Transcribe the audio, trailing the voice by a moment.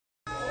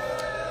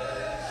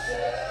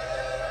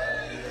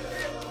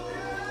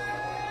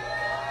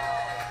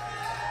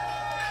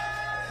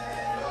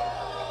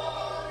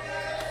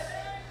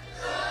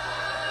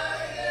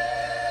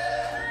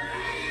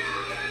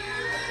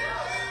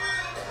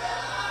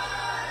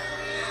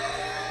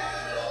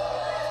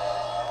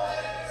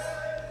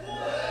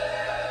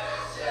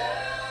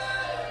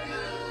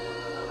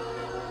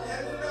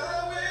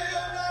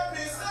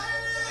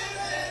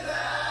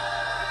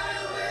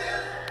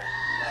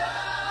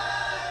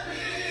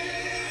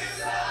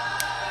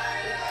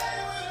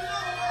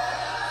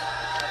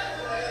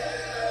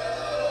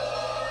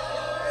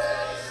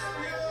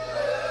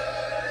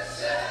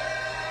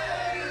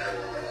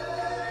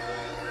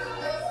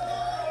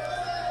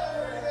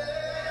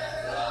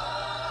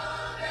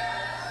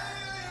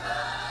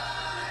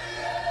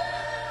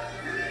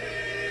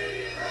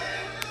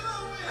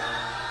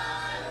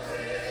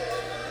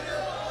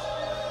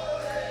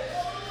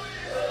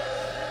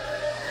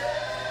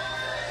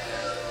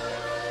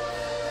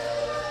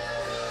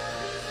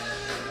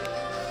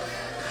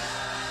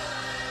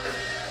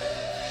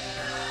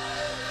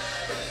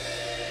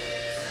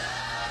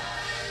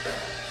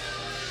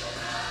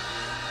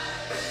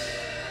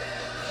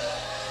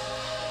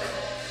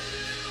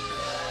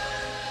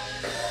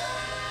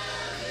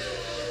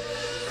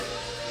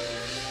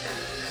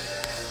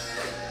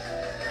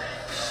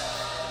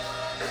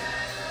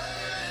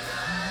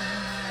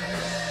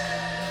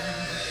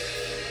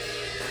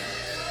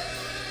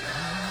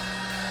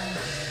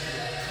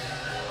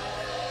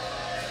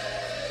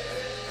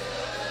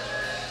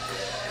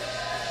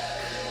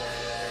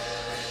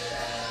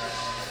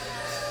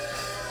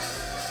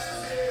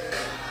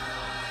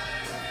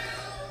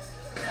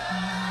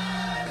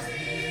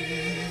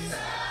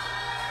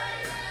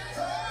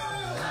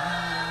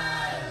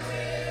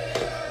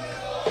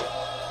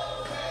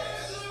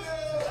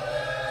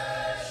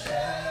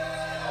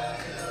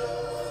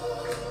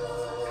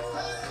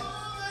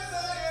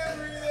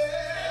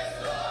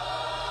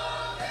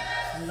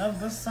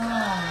the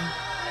song.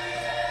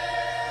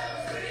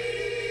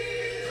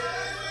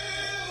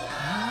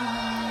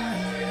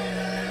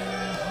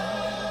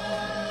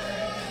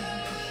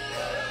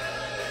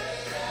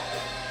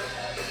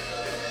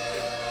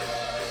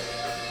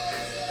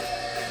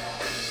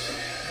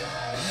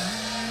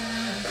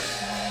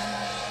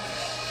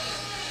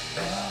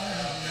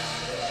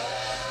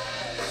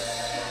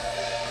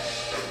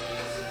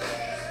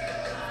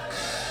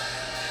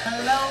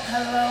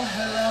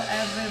 Hello,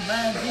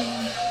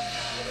 everybody.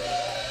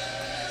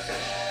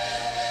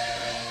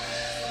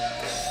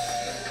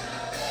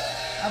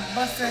 A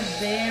blessed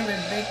day,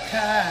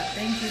 Rebecca.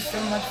 Thank you so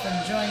much for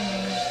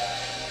joining.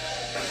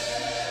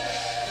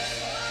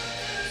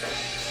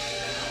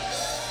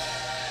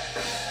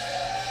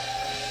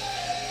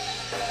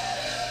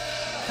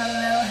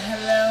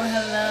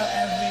 Hello,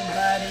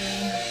 everybody.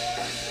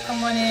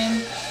 Come on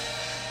in.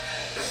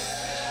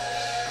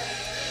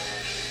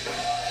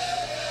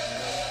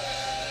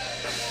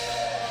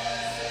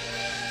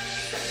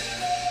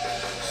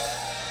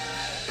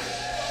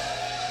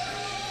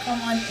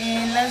 Come on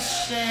in,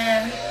 let's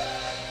share.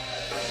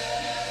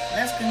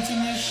 Let's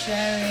continue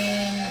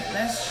sharing.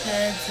 Let's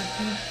share to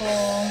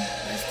people.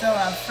 Let's tell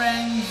our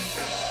friends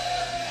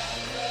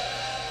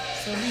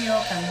so we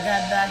all can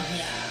gather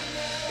here.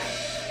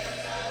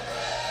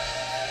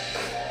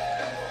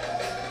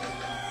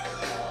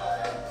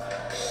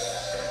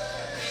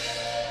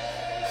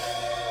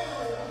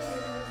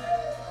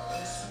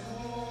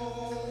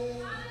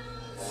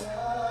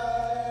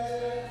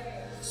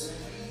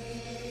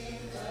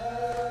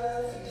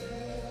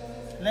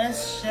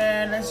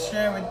 Let's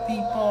share with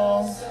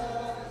people.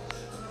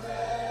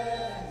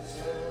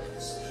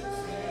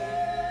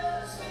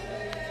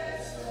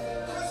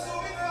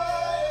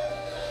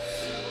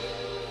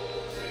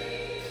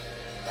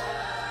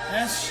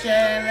 Let's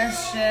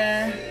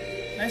share.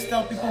 Let's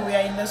tell people we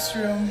are in this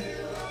room.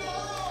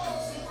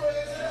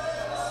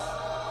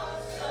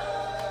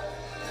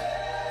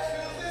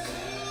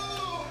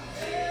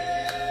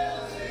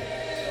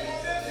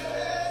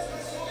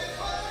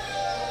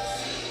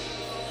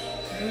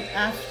 Good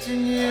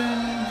afternoon,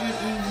 good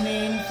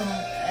evening from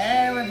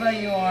wherever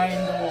you are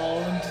in the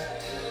world.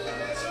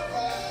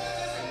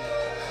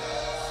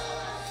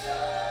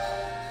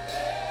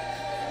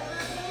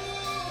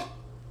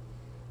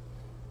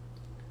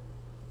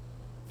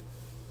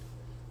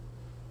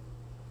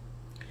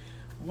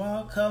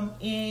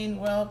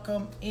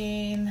 Welcome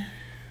in.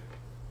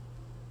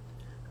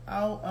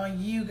 How are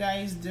you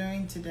guys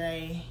doing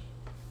today?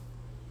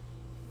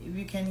 If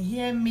you can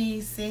hear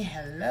me, say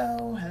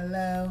hello.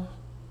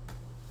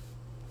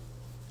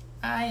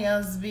 Hi,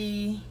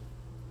 Osby.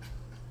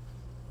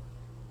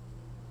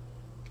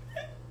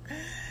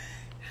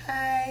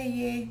 Hi,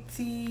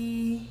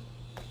 Yeti.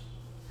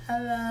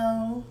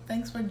 Hello.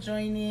 Thanks for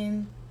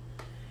joining.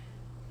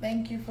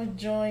 Thank you for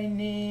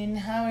joining.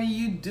 How are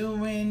you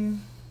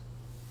doing?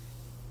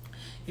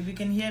 If you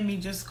can hear me,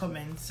 just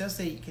comment. Just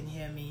say you can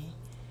hear me.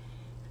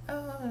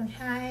 Oh,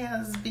 hi,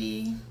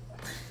 Osby.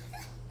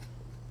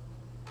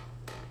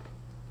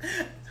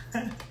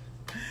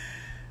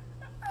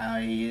 How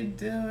are you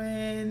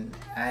doing?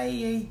 Hi,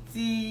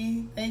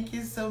 Yeti. Thank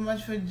you so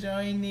much for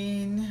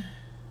joining.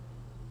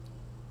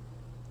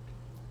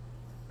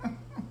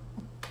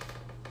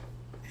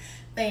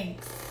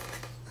 Thanks.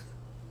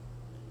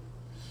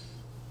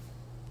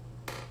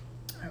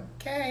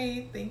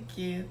 Okay,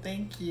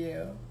 thank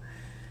you.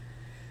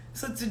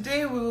 So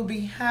today we will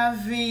be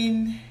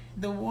having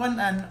the one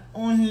and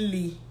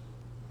only,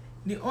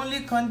 the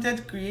only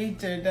content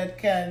creator that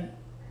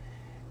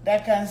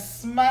can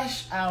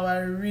smash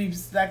our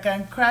ribs, that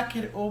can crack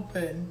it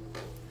open.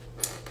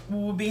 We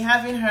will be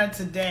having her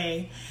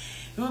today.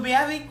 We will be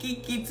having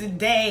Kiki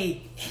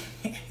today.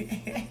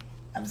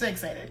 I'm so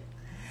excited.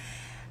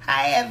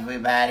 Hi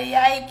everybody.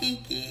 Hi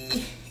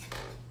Kiki.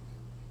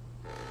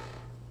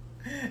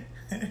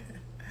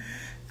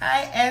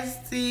 Hi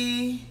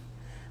Esty.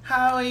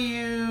 How are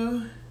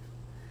you?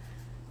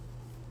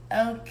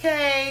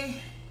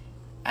 Okay.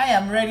 I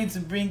am ready to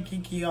bring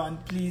Kiki on,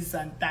 please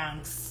and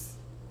thanks.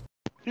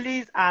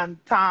 Please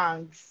and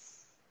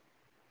thanks.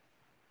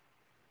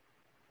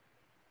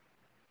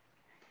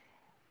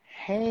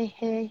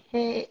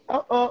 Hey.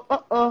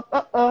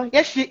 Oh.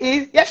 Yes, she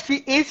is.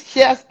 She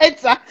has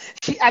entered.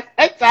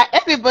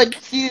 Everybody,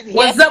 she's here.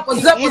 What's up?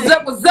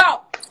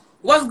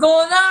 What's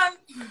going on?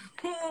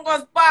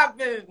 What's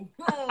popping?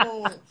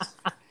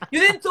 You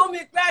didn't tell me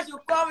class. You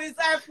call me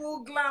inside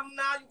full glam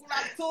now. You could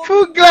have told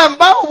Full me. glam,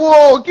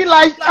 whoa.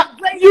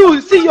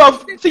 You see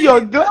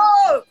your glam.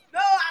 No,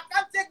 I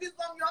can't take this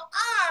from your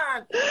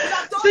hand.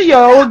 See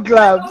your own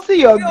glam. See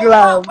your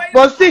glam.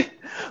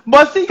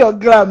 But see your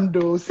glam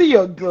though. See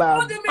your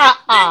glam.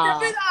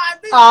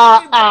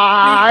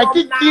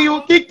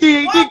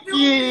 Kiki.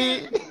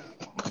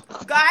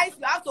 Guys,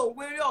 you have to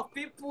worry of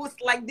people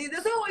like this.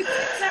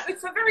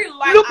 It's a very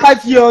light. Look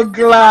at your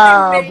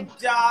glam.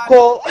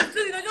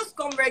 Just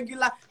come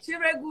regular. She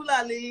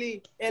regular,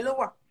 Lily.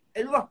 Hello.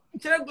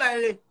 She regular,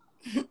 Lily.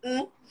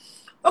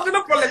 Okay,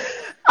 no problem.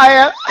 I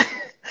am.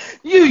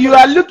 You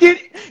are looking.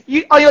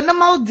 You on your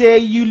normal day,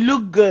 you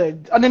look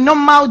good. On a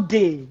normal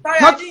day, Sorry,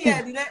 I not didn't sick.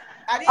 hear.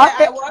 I didn't On hear.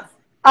 a, I what?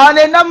 on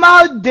a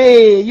normal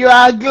day, you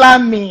are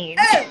glamming.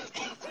 Hey!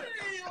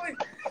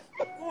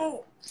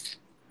 Oh,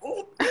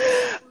 oh,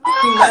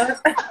 man.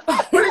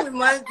 Man,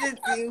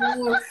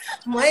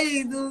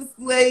 my do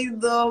sway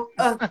though.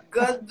 Oh,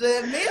 God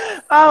damn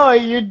it. How are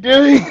you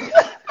doing?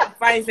 I'm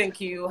fine, thank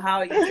you. How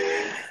are you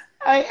doing?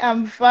 I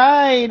am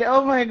fine.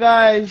 Oh my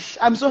gosh,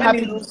 I'm so Let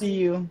me happy to lose. see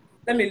you.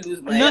 Let me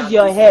lose my Lose hand.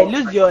 your hair.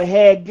 Lose your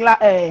hair.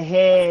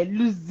 Hair.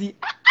 Lose it.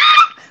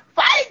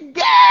 Fine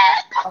girl.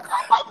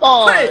 Come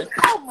Hey, on.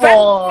 Come fine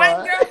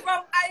on. girl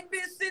from IB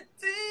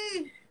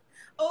City.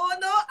 Oh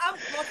no, I'm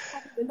not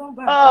calling the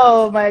number.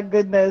 Oh my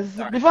goodness.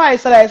 Sorry. Before I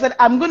said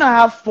I'm gonna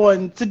have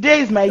fun.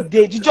 Today is my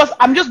day.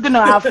 I'm just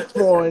gonna have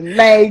fun.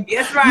 Like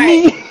Yes,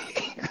 right. me.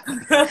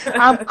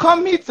 I'm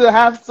coming to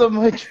have so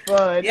much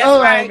fun. Yes, Oh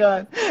my right.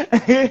 god.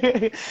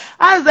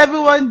 How's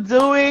everyone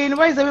doing?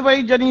 Where is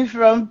everybody joining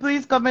from?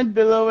 Please comment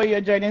below where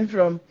you're joining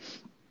from.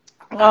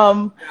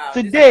 Wow, this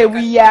Today African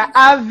we are English.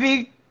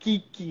 having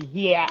Kiki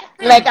here.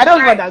 Like I don't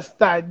even Right,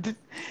 understand.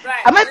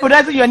 right. Am I Let's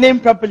pronouncing your name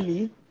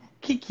properly?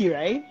 Kiki,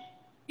 right?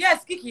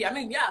 yes, Kiki. I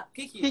mean, yeah,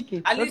 Kiki.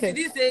 Kiki. At least you Okay.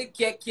 didn't say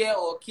Keke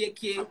or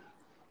Keke.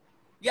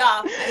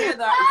 Yeah, I heard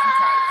that a few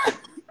times.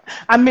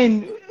 I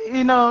mean,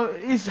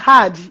 it's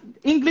hard.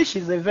 English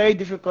is a very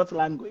difficult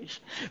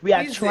language. We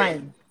are Is it?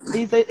 trying.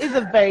 It's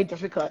a very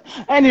difficult.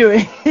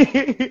 Anyway, do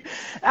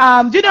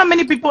you know how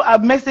many people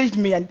have messaged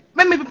me and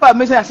many people have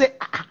messaged? I say,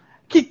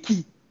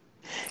 Kiki,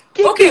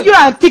 Kiki, Okay, you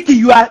and Kiki,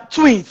 you are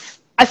twins.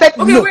 I said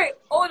okay, no. wait,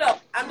 hold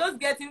up. I'm just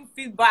getting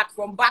feedback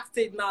from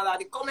backstage now that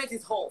the comment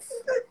is off.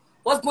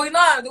 What's going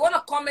on? They want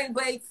to comment,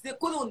 but they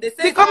couldn't. They say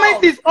The it's comment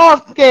off. is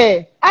off,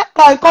 okay? How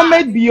can Ah,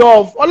 comment be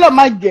off? All of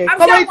my get I'm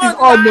sure comment is one's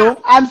on. ah.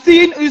 No, I'm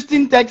seeing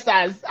Houston,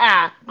 Texas.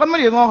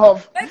 Comment is not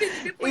off. Maybe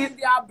the people It, in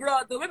the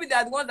abroad, though, maybe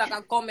they're the ones that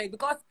can comment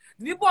because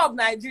the people of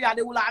Nigeria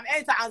they will have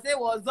entered and say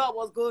what's up,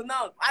 what's going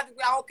on. I think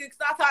we are on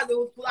Kickstarter, they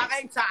will have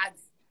entered.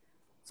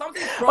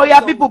 Something's oh wrong yeah,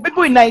 somewhere.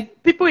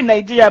 people in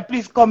Nigeria,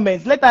 please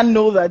comment. Let us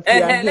know that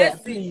we are here,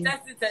 Let's see, please.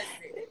 test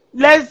it.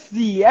 Let's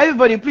see.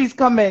 Everybody, please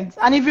comment.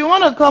 And if you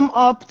want to come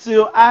up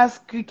to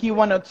ask Kiki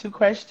one or two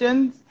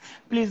questions,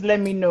 please let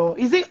me know.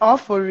 Is it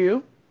off for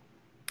you?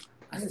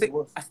 I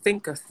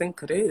think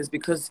it is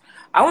because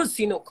I won't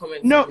see no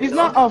comments No, from it's you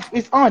not know. off.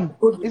 It's on.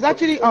 It's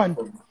actually on.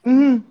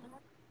 Mm-hmm.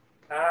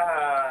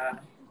 Ah,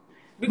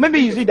 Maybe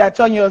you see that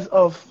turn yours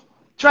off.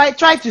 Try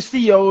to see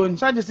your own.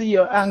 Try to see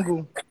your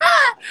angle.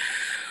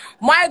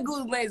 my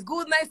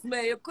goodness,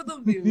 man, you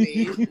couldn't be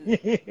me.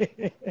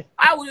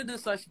 I wouldn't do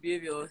such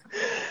behavior.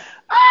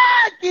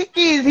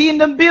 Kiki is in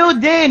the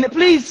building.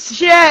 Please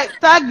share,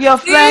 tag your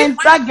See, friends,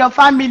 tag your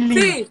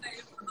family.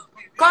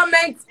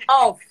 comments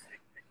off.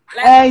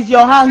 Like It's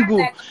your angle.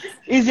 like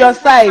It's your this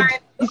is side. my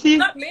You see,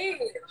 not me.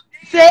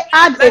 say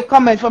add a Like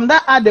comment. From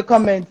that, add a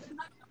comment.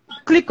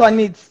 Click on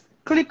it,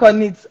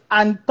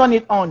 and turn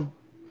it on.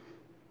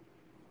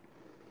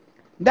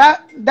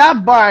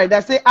 That bar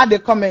that say add a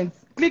comment,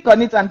 click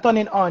on it and turn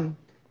it on.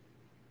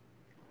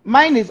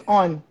 Mine is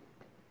on.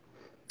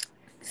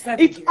 it's not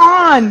even It's giving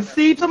me on. that.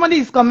 See, somebody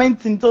is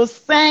commenting. So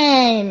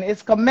saying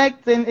it's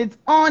connecting. It's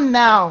on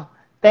now.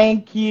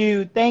 Thank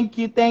you. Thank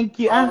you. Thank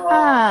you.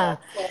 Aha.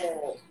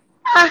 Oh,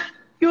 Ah,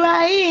 you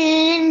are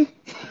in.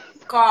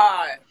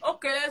 God.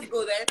 Okay, let's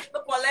go then.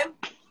 No problem.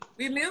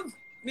 We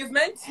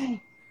movement.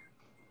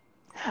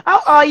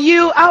 How are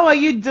you? How are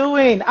you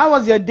doing? How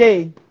was your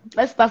day?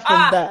 Let's start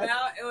from that.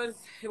 Well,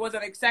 it was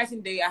an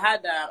exciting day. I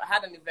had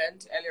an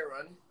event earlier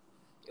on.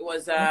 It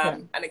was Okay.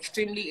 an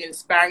extremely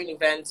inspiring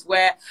event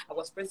where I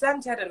was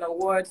presented an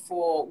award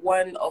for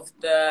one of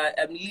the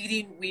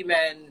leading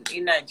women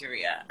in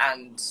Nigeria,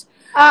 and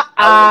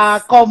I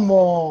was Come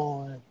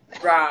on.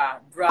 like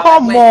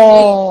Come my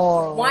face,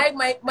 on.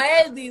 my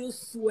head is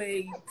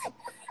swayed.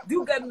 Do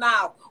you get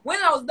now? When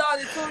I was down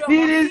in the auditorium,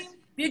 It I'm is,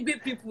 seeing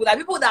big people, like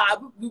people that are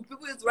people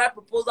with right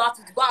proposal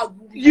to go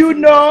and meet.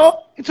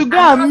 to go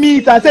I'm and not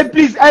meet and say, thinking.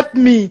 please help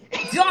me.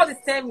 Do you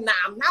understand now?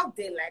 I'm now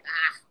there like,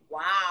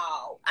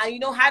 wow.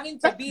 And having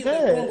to That's be in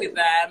the room with good.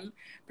 them,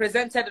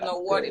 presented an That's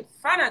award in good.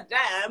 front of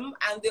them,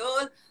 and they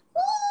all,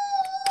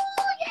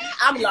 yeah.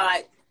 I'm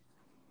like,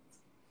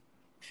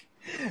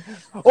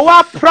 Oh,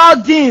 our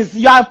proud jeans.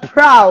 You are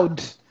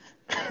proud.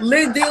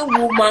 leading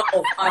woman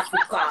of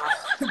Africa.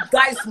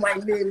 That's my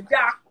name.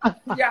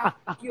 Yeah.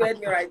 You heard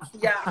me right.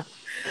 Yeah.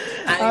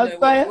 And I'm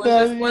tired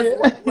of you.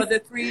 it was a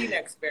thrilling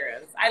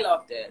experience. I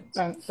loved it.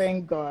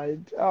 Thank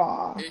God.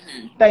 Oh,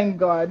 Mm-hmm. thank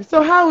God.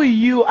 So how are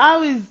you?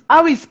 How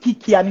is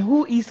Kiki and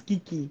who is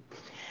Kiki?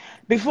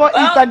 Before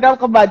Well, Instagram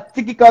come and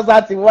Tiki calls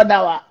out in 1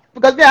 hour.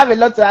 Because we have a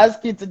lot to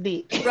ask you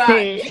today.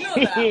 right.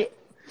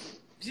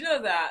 Do you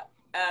know that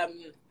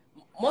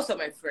most of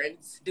my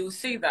friends, they will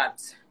say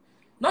that,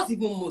 not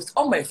even most,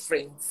 all my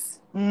friends,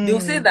 they will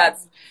say that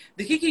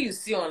the Kiki you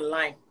see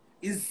online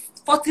is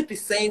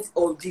 40%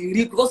 of the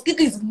real, because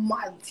Kiki is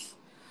mad.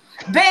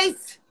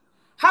 Base,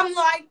 I'm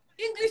like,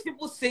 English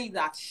people say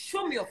that,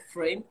 show me your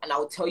friend and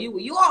I'll tell you who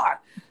you are.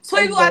 So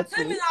if you are Exactly.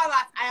 telling me now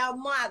that I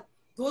am mad,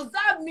 does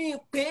that mean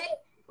pay?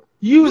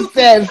 You To say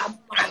said. I'm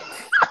mad.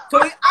 So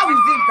how is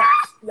it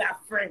that we are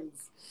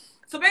friends?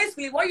 So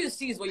basically, what you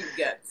see is what you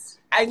get.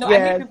 I know I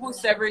meet Yes. people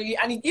severally,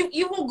 and it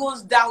even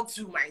goes down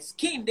to my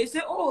skin. They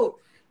say, "Oh,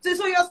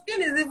 so your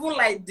skin is even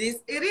like this."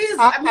 It is.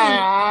 I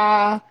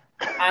mean,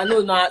 I know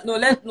not. No,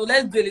 let's do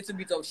a little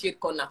bit of shade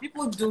corner.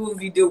 People do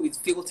video with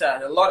filter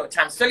a lot of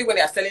times, especially when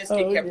they are selling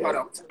skincare Okay.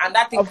 products, and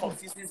that thing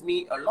confuses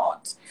me a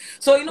lot.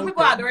 So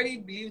people had already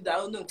believed that,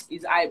 oh no,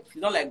 it's hype. It's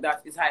not like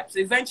that. It's hype. So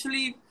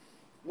eventually,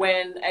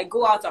 when I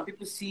go out and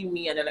people see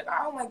me and they're like,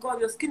 "Oh my God,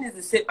 your skin is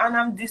the same," and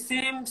I'm the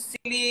same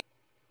silly.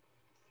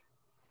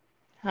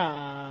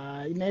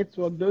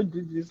 Network, don't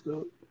do this,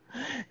 though.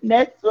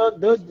 Network,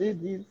 don't do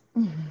this.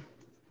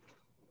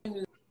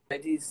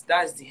 Like this,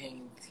 that's the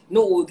end.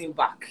 No holding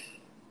back.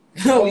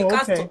 No, you Oh,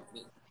 can't okay. stop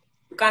me.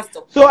 You can't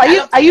stop So me. I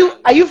love to be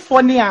honest. are you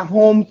funny at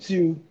home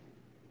too?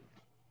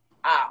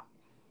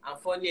 I'm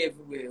funny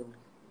everywhere.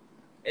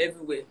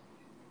 Everywhere.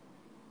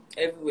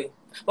 Everywhere.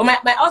 But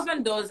my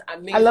husband does I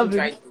amazing love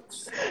dry it.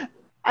 jokes.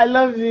 I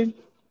love it.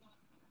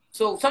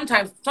 So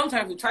sometimes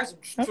we try to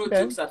throw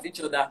Okay. jokes at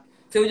each other.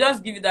 So we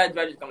just give you that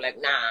dry joke. I'm like,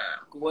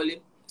 nah,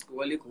 kuwali,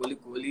 kuwali, kuwali,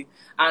 kuwali.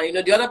 And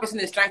the other person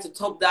is trying to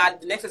top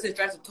that. The next person is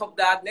trying to top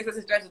that. The next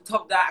person is trying to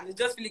top that. And it's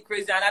just really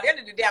crazy. And at the end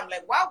of the day, I'm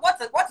like, wow,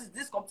 what is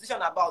this competition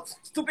about?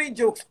 Stupid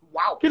jokes.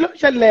 Wow. Kí ló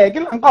ṣẹlẹ̀? Kí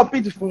ló ń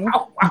compete fún?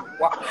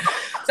 Wow.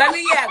 So I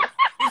mean, yeah,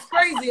 it's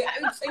crazy.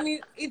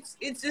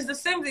 It's the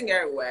same thing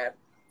everywhere.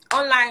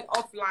 Online,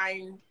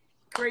 offline,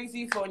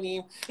 crazy,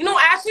 funny.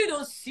 I actually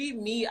don't see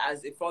me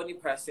as a funny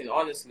person,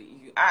 honestly,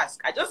 if you ask.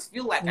 I just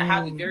feel like I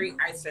have a very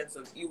high sense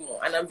of humor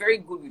and I'm very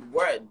good with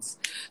words.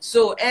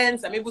 So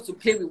hence I'm able to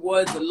play with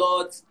words a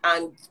lot,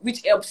 and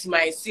which helps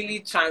my silly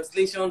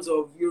translations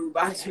of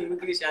Yoruba to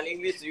English and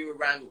English to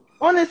Yoruba.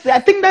 Honestly, I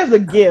think that's a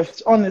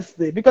gift,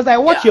 honestly, because I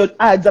watch your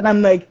ads and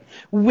I'm like,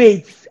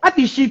 wait, how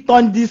did she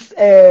turn this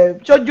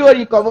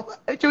Chojori cover?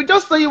 She will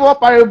just show you one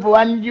parable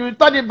and you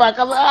turn it back.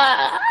 I'm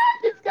like,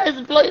 this guy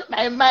is blowing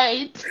my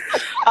mind.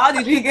 How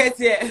did we get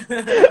here?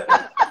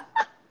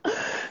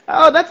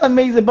 Oh, that's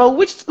amazing. But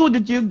which school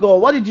did you go?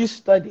 What did you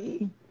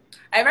study?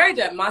 I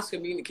majored in mass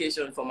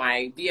communication for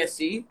my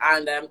BSc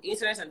and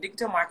internet and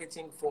digital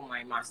marketing for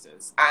my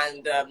master's,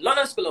 and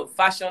London School of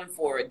Fashion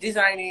for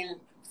designing,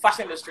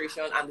 fashion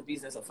illustration, and the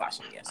business of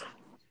fashion. Yes.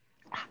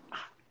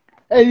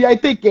 I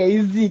take it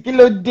easy.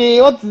 Kilo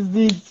day. What is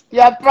it?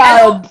 You're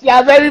proud.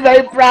 You're very,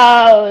 very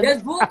proud.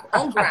 There's book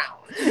on ground.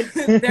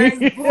 There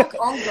is book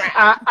on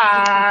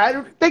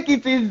ground. Take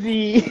it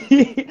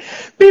easy.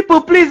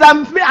 People, please,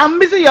 I'm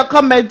missing your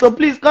comment. So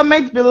please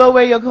comment below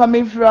where you're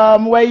coming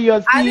from, where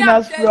you're seeing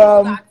us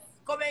from. That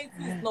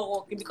commenting is not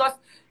working because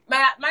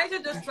my manager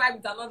just tried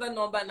with another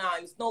number now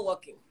and it's not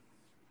working.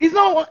 It's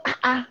not.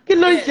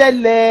 Kilo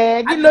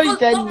shele. Kilo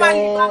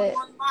shele.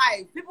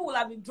 People will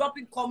have been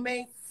dropping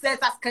comments.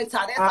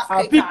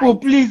 People,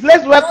 please,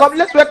 let's welcome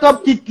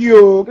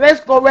Kikyo. Let's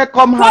go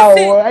welcome how.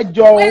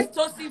 Where's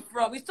Tosi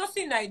from? It's Tosi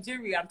in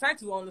Nigeria. I'm trying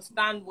to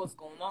understand what's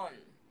going on.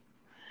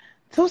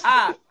 Tosi,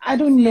 I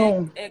don't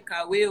know.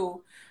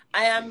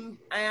 I am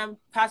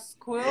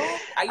Pasquale.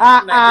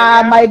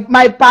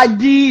 My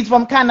paddy is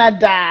from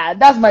Canada.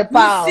 That's my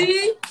pal. You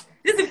see?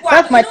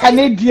 That's my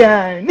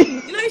Canadian.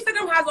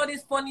 Instagram has all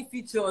these funny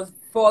features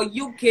for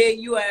UK,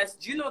 US.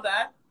 Do you know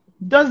that?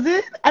 Does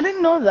it? I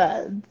didn't know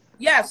that.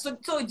 Yeah, so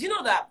do you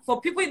know that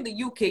for people in the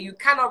UK, you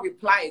cannot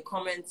reply a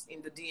comment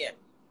in the DM,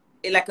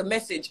 like a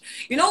message.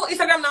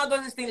 Instagram now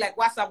does this thing like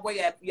WhatsApp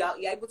where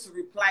you're able to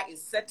reply a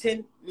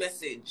certain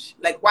message,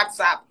 like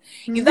WhatsApp.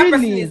 If that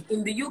person is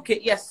in the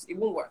UK, yes, it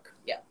won't work.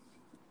 Yeah.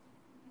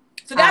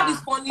 So they have this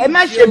funny I'm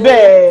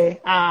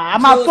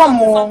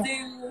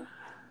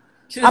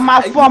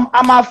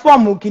a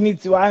form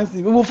Ukiniti.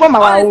 We will form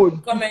our own.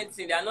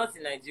 Commenting, they are not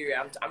in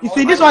Nigeria. You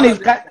see, this one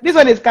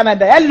is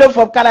Canada. Hello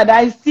from Canada.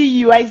 I see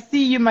you,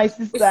 my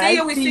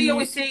sister. We see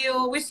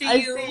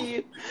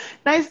you.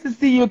 Nice to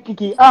see you,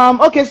 Kiki.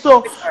 Okay,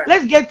 so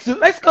let's get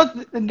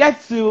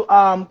to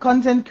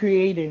content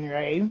creating,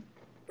 right?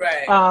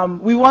 Right.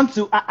 We want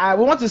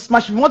to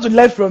smash. We want to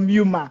learn from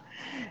you, ma.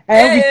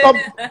 And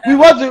we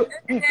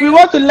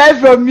want to learn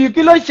from you.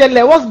 Kilo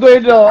Shele, what's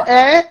going on?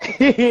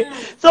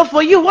 So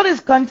for you, what is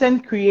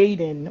content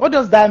creating? What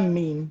does that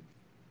mean?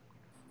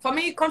 For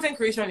me, content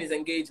creation is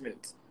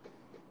engagement.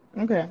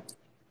 Okay.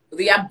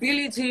 The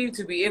ability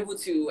to be able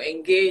to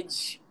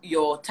engage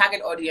your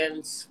target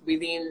audience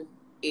within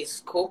a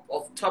scope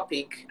of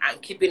topic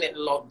and keeping it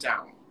locked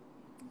down.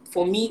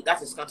 For me,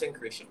 that is content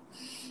creation.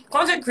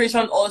 Content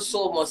creation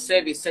also must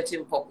serve a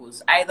certain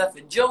purpose, either for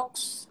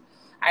jokes,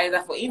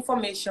 either for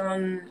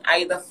information,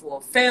 either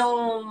for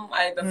film,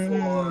 either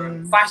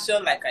for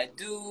fashion like I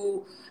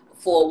do,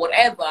 for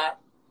whatever.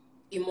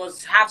 It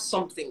must have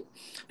something,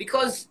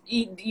 because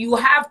you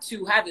have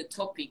to have a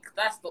topic.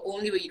 That's the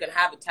only way you can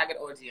have a target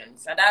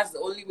audience, and that's the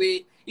only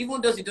way,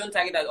 even though you don't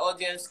target that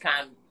audience,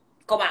 can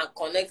come and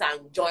connect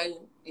and join,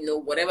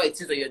 whatever it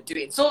is that you're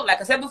doing. So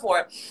like I said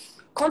before,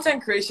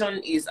 content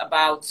creation is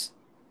about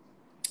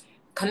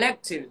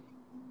connecting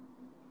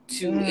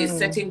to a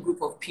certain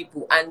group of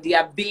people and the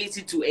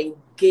ability to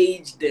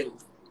engage them.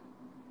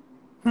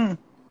 Yeah.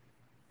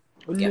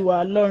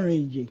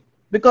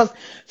 Because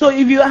so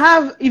if you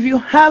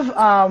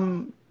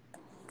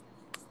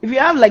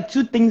have like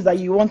two things that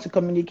you want to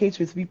communicate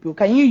with people,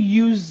 can you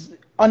use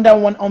under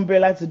one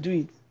umbrella to do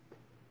it?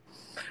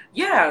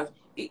 Yeah,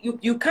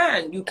 you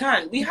can.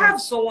 We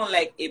have someone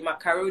like a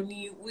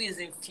Macaroni who is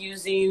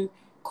infusing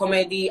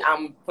comedy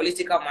and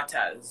political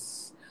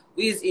matters,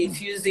 who is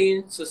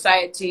infusing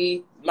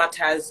society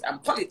matters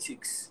and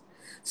politics.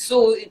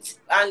 So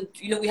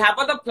we have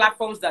other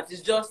platforms that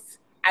is just,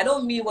 I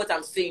don't mean what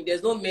I'm saying.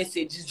 There's no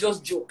message. It's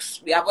just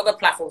jokes. We have other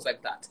platforms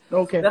like that.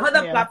 Okay. We have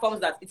other platforms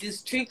that it is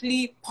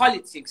strictly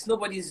politics.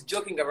 Nobody's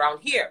joking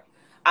around here.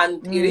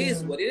 And it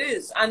is what it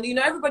is. And,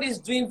 everybody's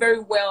doing very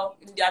well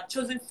in their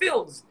chosen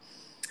fields.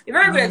 A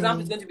very good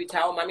example is going to be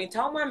Taoma. I mean,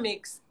 Taoma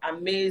makes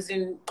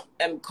amazing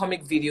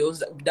comic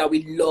videos that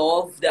we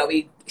love, that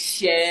we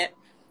share.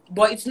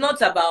 But it's not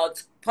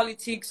about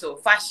politics or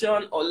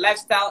fashion or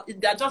lifestyle.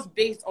 They're just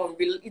based on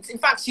in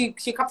fact, she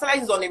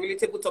capitalizes on a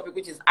relatable topic,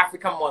 which is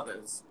African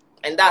mothers,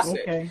 and that's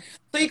it.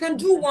 So you can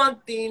do one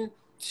thing,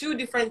 two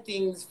different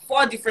things,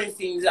 four different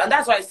things, and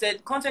that's why I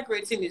said content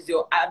creating is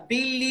your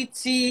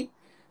ability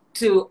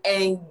to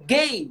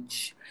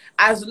engage.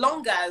 As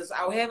long as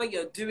however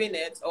you're doing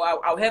it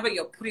or however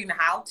you're putting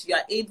out, you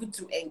are able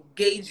to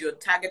engage your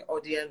target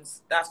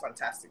audience. That's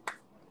fantastic.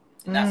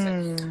 That's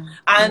it.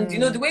 And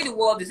the way the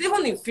world is,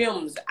 even in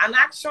films, an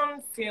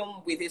action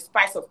film with a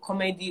spice of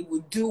comedy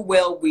will do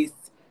well more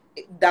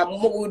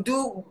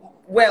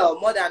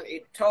than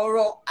a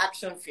thorough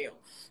action film.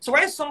 So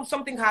when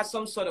something has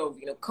some sort of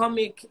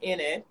comic in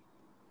it,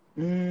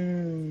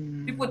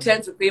 people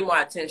tend to pay more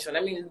attention.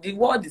 I mean, the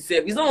world is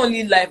safe. It's not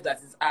only life that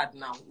is hard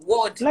now.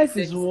 Life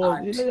is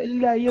hard.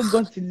 You're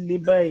going to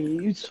labor.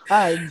 It's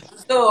hard.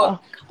 So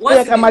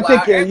once in a while,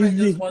 everybody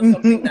just wants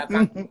something that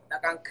can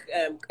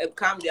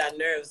calm their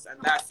nerves, and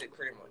that's it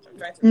pretty much. I'm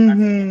trying to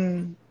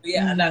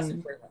and that's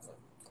it pretty much.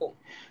 Cool.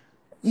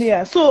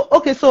 Yeah. So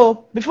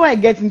so before I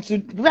get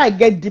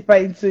deeper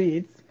into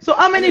it, so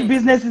how many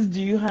businesses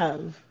do you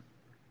have?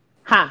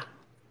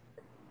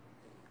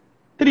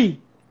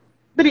 Three.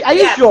 Are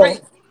you sure? 3.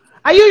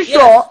 Are you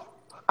sure?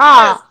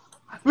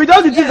 With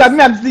all the things that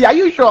I'm seeing, are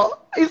you sure?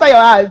 Inside your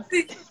hands.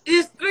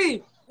 It's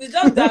 3. It's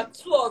just that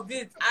 2 of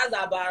it as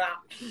a bara.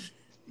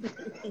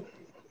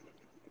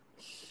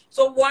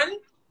 So 1, I'm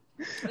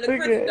the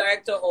creative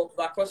director of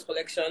Bakos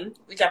Collection,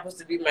 which happens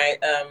to be my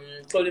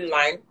clothing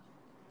line.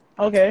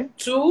 Okay.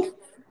 2,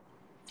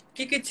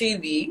 Kiki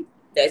TV.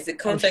 There's a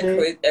content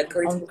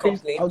creating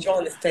company. Do you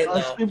understand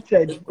now?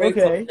 Okay.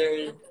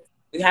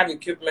 We have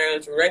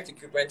equipment. We rent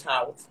equipment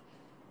out.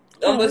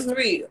 Number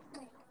 3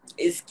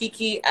 is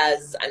Kiki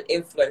as an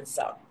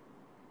influencer.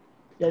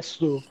 Yes,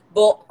 so.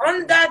 But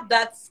under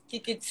that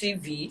Kiki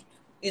TV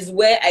is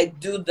where I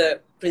do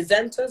the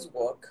presenter's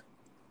work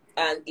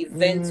and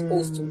event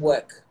host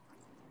work.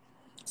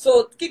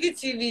 So Kiki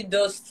TV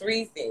does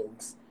 3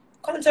 things: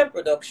 content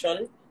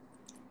production,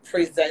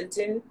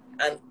 presenting,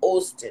 and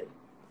hosting.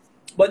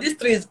 But these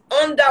 3 is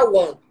under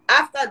one.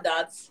 After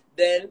that,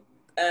 then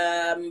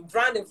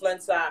brand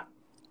influencer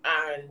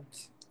and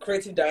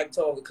creative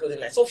director of the clothing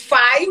line. So 5,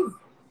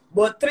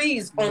 but 3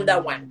 is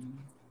under 1.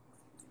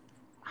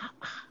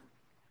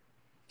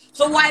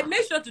 So what I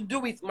make sure to do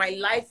with my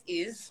life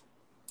is,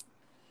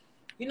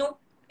 in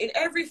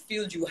every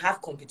field you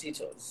have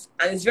competitors.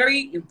 And it's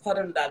very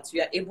important that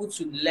you are able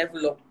to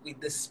level up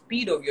with the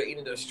speed of your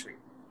industry.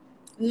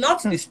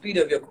 Not the speed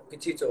of your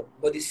competitor,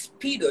 but the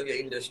speed of your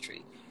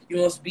industry. You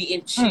must be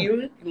in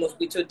tune. You must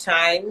be to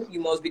time. You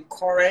must be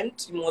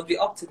current. You must be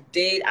up to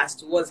date as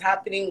to what's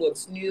happening,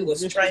 what's new,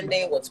 what's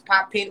trending, what's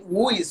popping,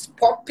 who is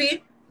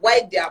popping,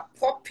 why they are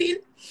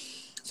popping.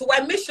 So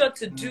what I make sure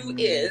to do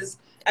is,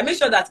 I make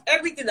sure that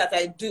everything that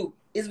I do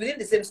is within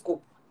the same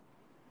scope.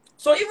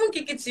 So even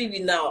Kiki TV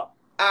now,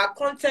 our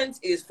content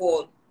is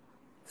for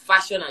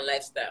fashion and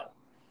lifestyle.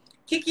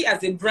 Kiki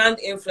as a brand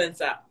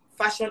influencer,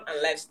 fashion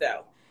and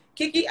lifestyle.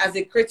 Kiki as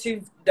a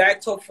creative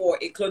director for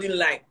a clothing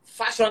line,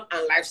 fashion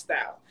and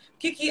lifestyle.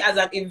 Kiki as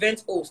an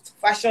event host,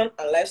 fashion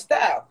and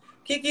lifestyle.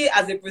 Kiki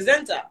as a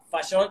presenter,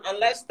 fashion and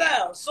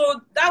lifestyle.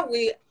 So that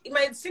way, it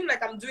might seem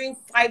like I'm doing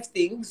 5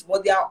 things,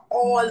 but they are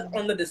all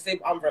under the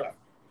same umbrella.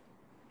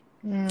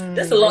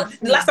 That's a lot.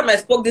 The last time I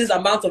spoke this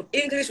amount of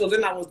English was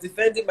when I was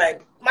defending my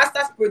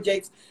master's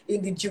project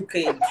in the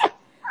UK.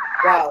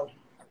 Wow.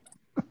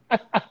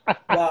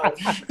 Wow.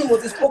 It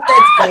was a spoken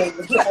game.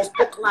 It was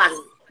spoken.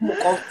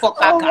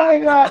 Oh my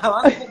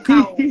God.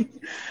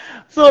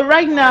 So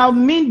right now,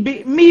 me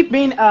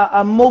being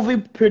a movie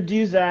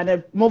producer and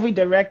a movie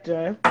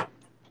director,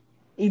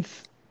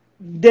 it's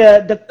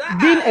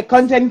being a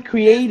content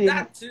creating.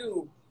 That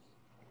too.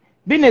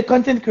 Being a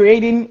content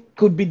creating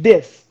could be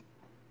this,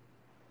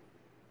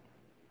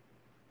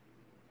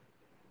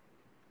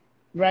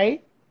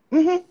 right?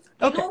 Okay.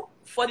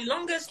 For the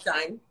longest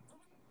time,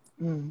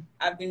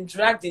 I've been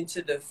dragged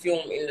into the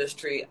film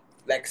industry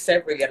like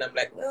separately, and I'm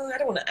like, well, I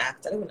don't want to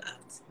act. I don't want to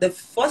act. The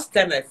first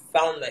time I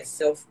found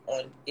myself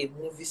on a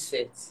movie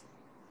set,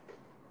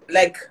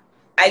 like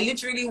I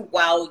literally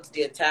wowed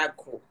the entire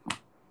crew,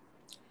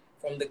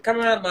 from the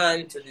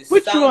cameraman to the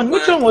Which sound one?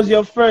 Which one man. was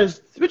your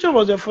first? Which one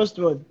was your first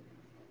one?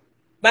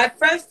 My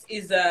first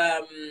is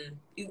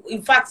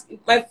in fact,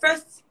 my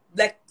first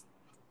like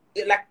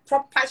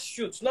proper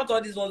shoot, not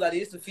all these ones that they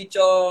used to feature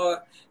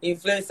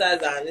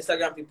influencers and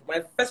Instagram people.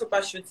 My first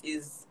proper shoot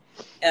is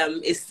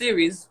a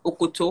series,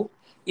 Okoto.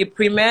 It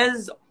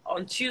premieres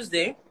on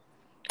Tuesday,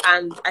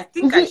 and I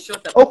think Is I it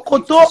shot about Okoto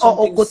 50 or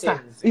something Okota?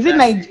 scenes in Is it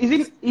that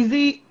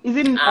series, is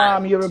it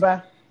and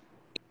Yoruba?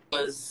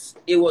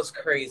 it was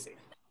crazy.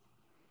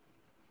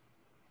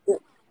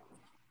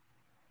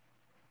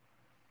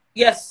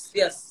 Yes,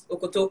 yes,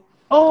 Okoto.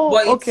 Oh,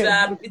 But okay.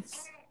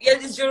 it's yeah,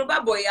 it's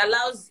Yoruba, but it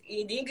allows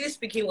in the English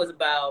speaking was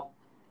about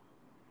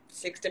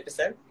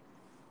 60%.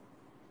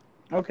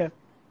 Okay.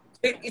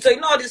 So you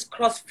know all these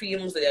cross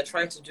films that they're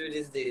trying to do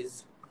these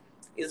days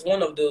is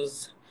one of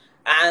those.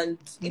 And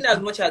in as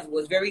Okay. much as it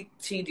was very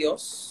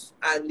tedious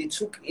and it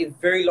took a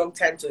very long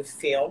time to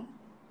film,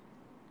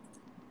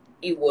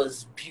 it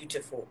was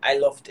beautiful. I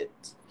loved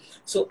it.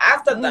 So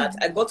after that,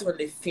 Mm. I got on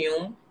the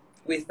film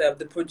with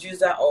the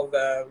producer of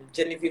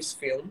Genevieve's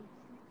film,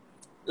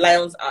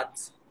 Lion's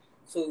Art.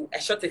 So I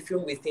shot a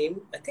film with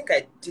him. I think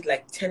I did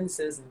like 10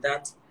 scenes in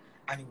that,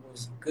 and it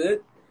was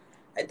good.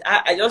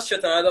 I just shot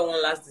another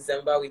one last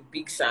December with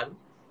Big Sam,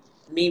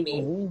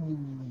 Mimi. Oh.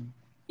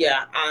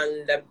 Yeah,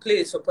 and I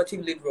played a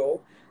supporting lead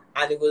role,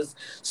 and it was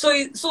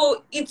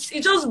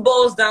it just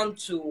boils down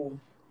to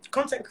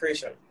content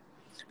creation,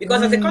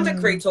 because as a content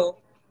Mm. creator,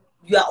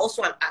 you are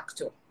also an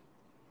actor.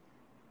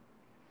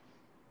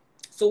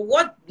 So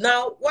what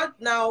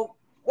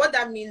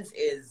that means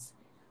is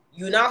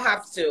you now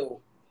have to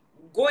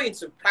go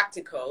into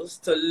practicals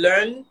to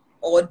learn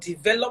or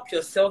develop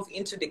yourself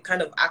into the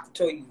kind of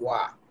actor you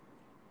are,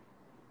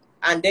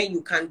 and then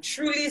you can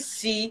truly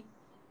see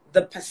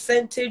the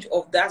percentage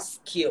of that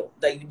skill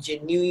that you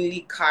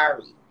genuinely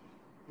carry.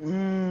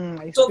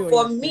 I see So what for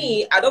you're saying.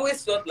 me, I'd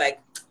always felt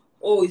like,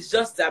 oh, it's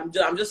just I'm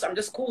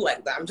just cool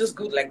like that. I'm just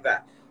good like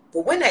that.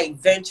 But when I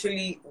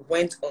eventually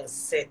went on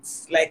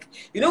sets, like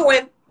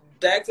when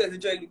directors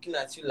are looking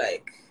at you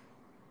like,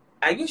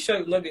 are you sure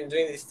you've not been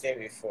doing this thing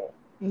before?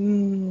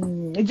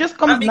 It just And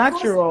comes because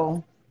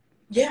natural.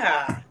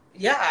 yeah,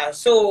 yeah.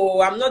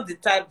 So I'm not the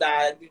type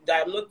that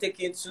I'm not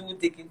taking 2,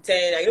 taking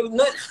 10. I know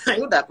not. I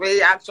know that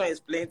very action is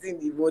plenty in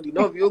the body.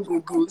 No, you go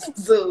good.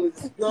 So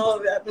no,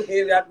 we are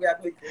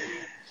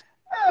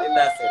and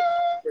that's it,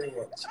 pretty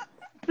much.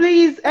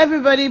 Please,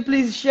 everybody,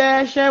 please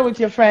share with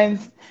your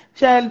friends.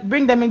 Share,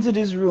 bring them into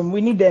this room.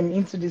 We need them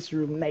into this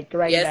room, like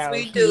right Yes, now,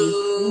 we please.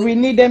 do. We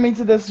need them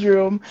into this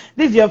room.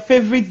 This is your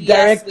favorite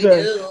Yes, we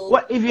director. do.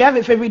 What if you have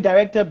a favorite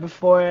director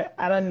before?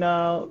 I don't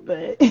know,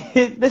 but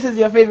this is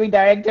your favorite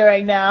director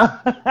right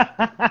now.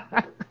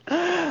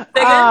 Second,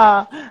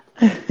 Ah,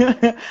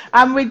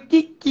 I'm with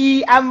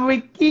Kiki. I'm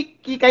with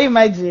Kiki. Can you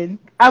imagine?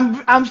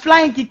 I'm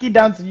flying Kiki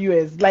down to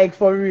US, like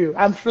for real.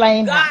 I'm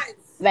flying her,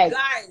 like.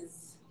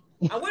 guys,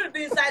 I'm going to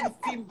be inside the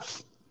film.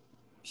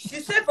 She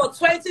said for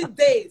 20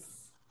 days.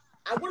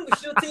 I'm going to be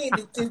shooting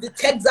in the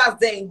Texas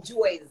there in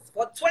US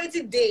for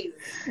 20 days.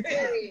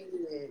 Hey.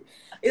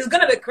 It's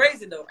going to be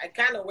crazy though. I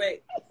can't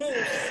wait.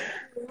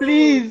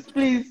 Please,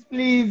 please,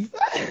 please.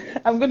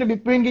 I'm going to be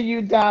bringing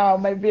you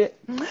down, my bit.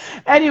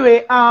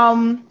 Anyway,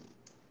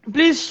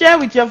 please share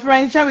with your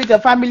friends, share with your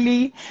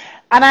family.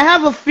 And I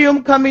have a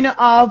film coming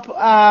up.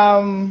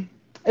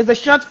 It's a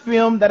short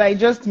film that I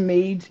just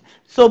made.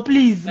 So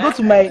please go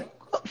to Ah. my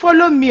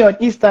follow me on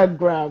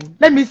Instagram.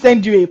 Let me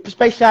send you a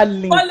special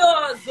link.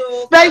 Follow us,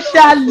 oh, follow Special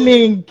us, oh.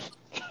 link.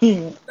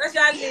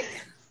 Special link.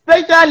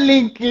 Special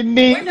link in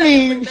When does it the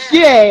premiere? When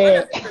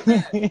share.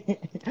 does it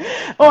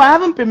premiere? Oh, I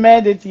haven't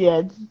premiered it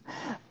yet.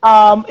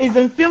 It's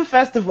in film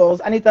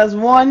festivals and it has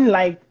won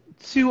like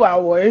 2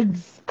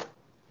 awards.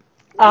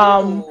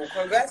 Um, Ooh, but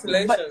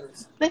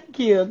congratulations. thank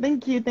you,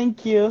 thank you,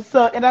 thank you.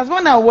 So it has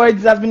won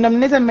awards. It has been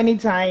nominated many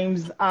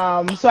times.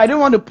 So I don't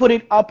want to put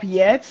it up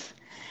yet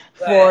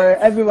for Right.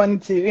 everyone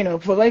to,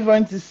 for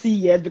everyone to see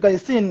yet because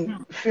it's still in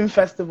film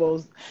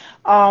festivals.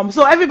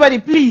 So everybody,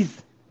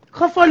 please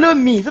come follow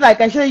me so that I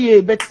can show you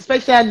a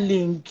special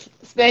link.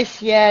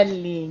 Special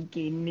link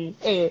in me.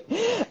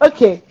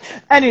 Okay.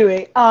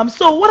 Anyway,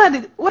 so what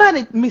are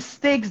the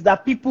mistakes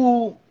that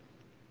people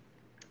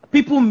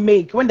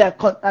make when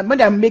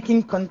they're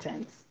making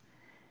content?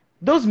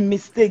 Those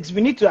mistakes,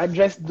 we need to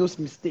address those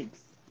mistakes.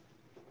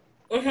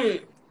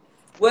 Mm-hmm.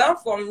 Well,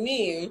 for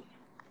me,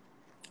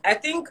 I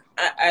think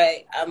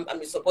I'm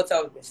a supporter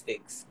of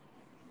mistakes.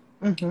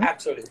 Mm-hmm.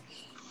 Actually,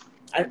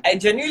 I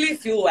genuinely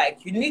feel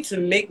like you need to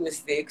make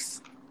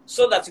mistakes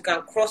so that you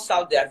can cross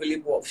out the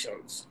available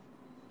options.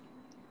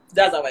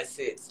 That's how I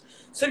see it.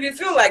 So if you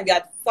feel like there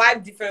are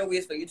 5 different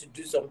ways for you to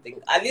do something,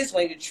 at least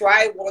when you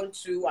try 1,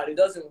 2, and it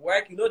doesn't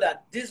work, you know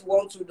that this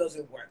 1, 2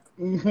 doesn't work.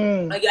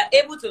 Mm-hmm. And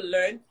you're able to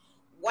learn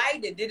why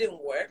they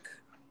didn't work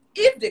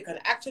if they can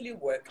actually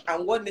work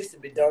and what needs to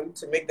be done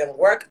to make them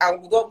work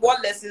and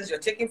what lessons you're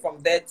taking from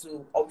there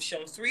to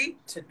option 3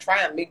 to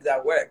try and make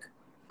that work.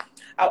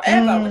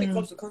 However, when it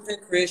comes to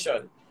content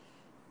creation,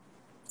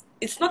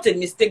 it's not a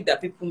mistake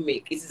that people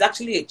make. It is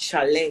actually a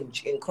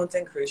challenge in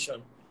content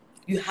creation.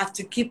 You have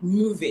to keep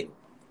moving.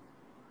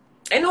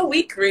 I know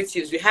we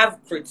creatives, we have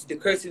the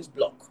creatives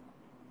block.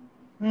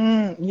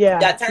 Yeah,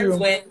 there are times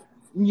when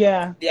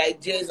the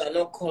ideas are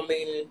not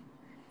coming,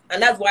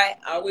 and that's why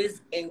I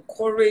always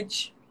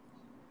encourage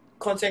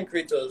content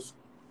creators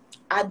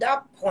at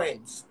that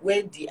point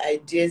where the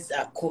ideas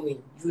are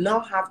coming, you now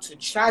have to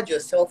charge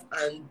yourself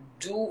and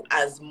do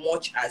as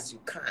much as you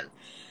can.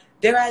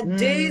 There are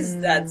days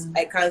that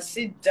I can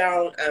sit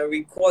down and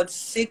record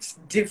 6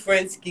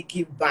 different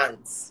Kiki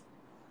bands,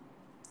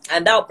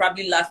 and that will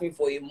probably last me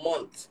for a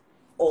month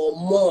or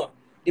more,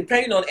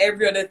 depending on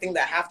every other thing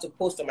that I have to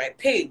post on my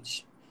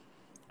page.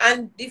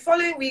 And the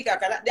following week, there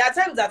are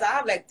times that I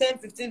have like 10,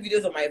 15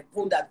 videos on my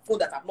phone that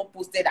I've not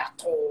posted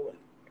at all.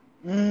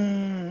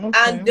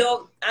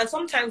 Okay. And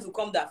sometimes will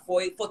come that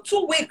for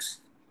 2 weeks,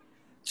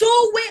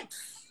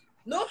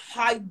 no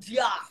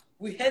idea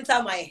we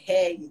enter my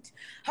head.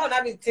 How would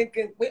I be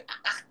thinking?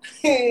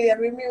 I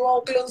mean, me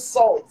want close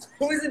salt.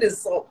 Who is it? The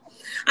salt?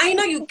 And you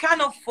know you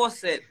cannot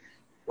force it.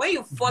 When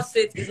you force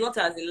it, it's not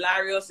as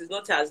hilarious. It's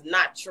not as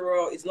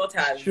natural. It's not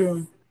as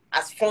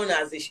fun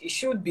as it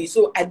should be.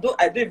 So I don't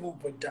even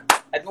put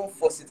that. I don't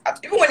force it.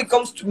 Even when it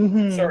comes to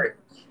when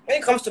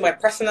it comes to my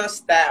personal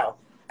style,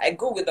 I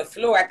go with the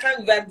flow. I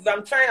can't. If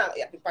I'm trying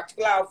a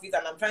particular outfit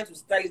and I'm trying to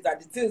style it,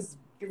 that the thing is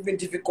even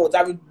difficult,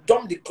 I will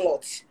dump the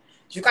clothes.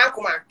 You can't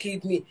come and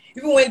kid me.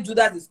 Even when you do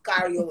that, it's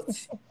carry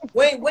out.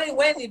 when you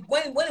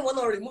want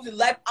to remove the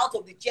life out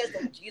of the chest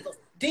of Jesus,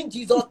 didn't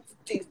Jesus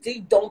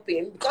still dump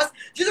him? Because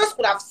Jesus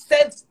could have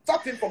said,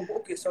 stop him from.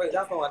 Okay, sorry,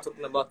 that's not what I'm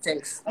talking about.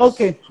 Thanks.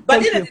 Okay. But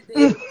at the end of the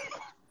day,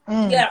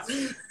 yeah, at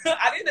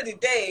the end of the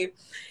day,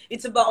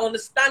 it's about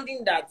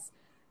understanding that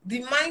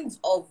the minds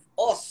of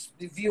us,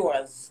 the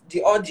viewers,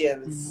 the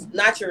audience,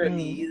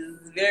 naturally is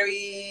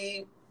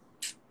very.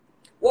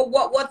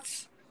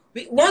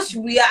 Once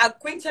we are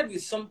acquainted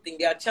with something,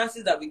 there are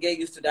chances that we get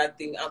used to that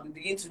thing and we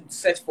begin to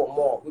search for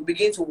more. We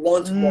begin to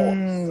want more.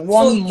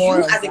 So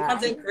you, as a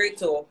content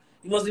creator,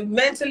 you must be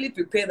mentally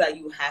prepared that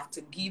you have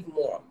to give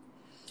more.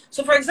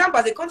 So, for example,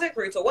 as a content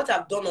creator, what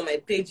I've done on my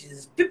page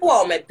is people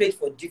are on my page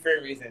for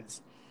different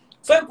reasons.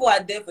 Some people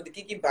are there for the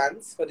Kiki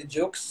bands, for the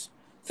jokes.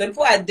 Some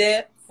people are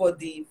there for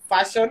the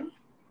fashion.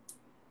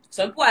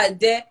 Some people are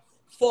there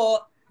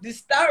for the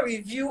star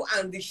review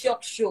and the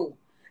shock show.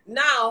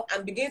 Now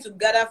I'm beginning to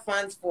gather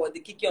fans for the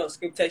Kiki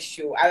Unscripted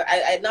show.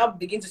 I now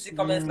begin to see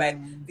comments like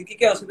the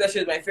Kiki Unscripted show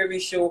is my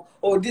favorite show.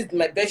 Oh, this is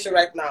my best show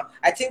right now.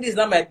 I think this is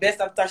not my best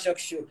aftershock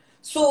show.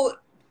 So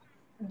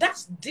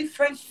that's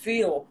different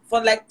feel.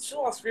 For like 2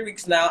 or 3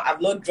 weeks now,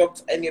 I've not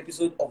dropped any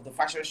episode of the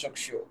fashion shock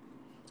show.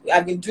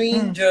 I've been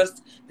doing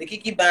just the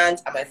Kiki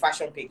bands and my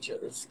fashion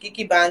pictures.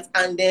 Kiki bands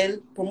and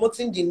then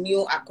promoting the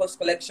new Akos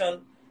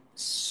collection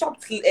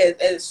softly,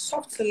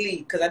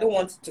 because I don't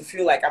want to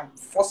feel like I'm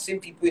forcing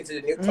people into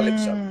the new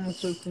collection.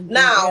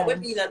 Now,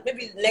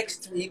 maybe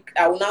next week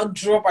I will now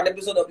drop an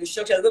episode of the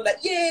shock show and go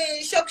like,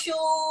 yay, shock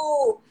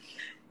show.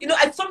 You know,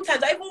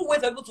 sometimes I even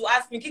wait for people to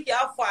ask me, Kiki,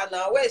 how far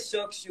now? Where's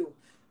shock show?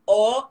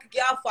 Or Kiki,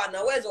 how far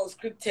now? Where's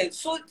unscripted?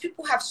 So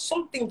people have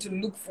something to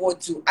look forward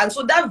to, and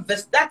so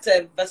versatile.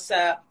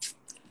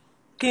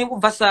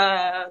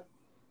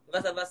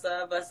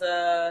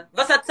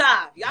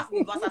 You have to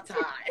be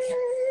versatile.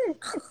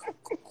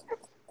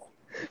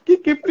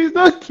 Kiki, please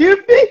don't kill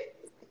me.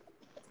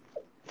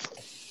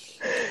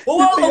 You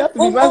have to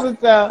be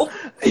versatile.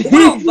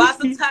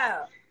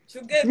 Versatile.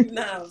 You get me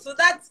now. So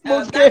that's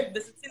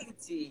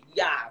versatility.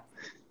 Yeah.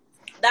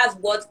 That's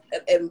what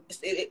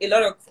a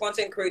lot of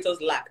content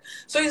creators lack.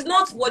 So it's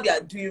not what they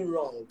are doing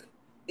wrong.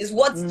 It's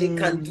what they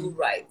can do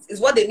right. It's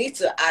what they need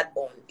to add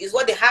on. It's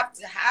what they have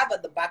to have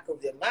at the back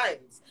of their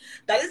minds.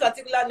 That this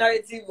particular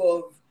narrative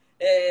of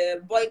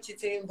boy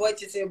cheating.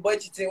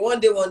 One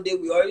day,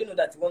 we already know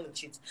that you want to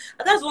cheat.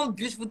 And that's one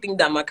beautiful thing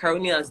that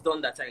Macaroni has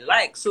done that I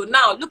like. So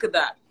now, look at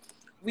that.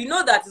 We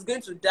know that it's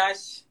going to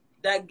dash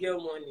that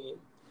girl money.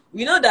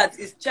 We know that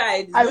his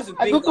child is going to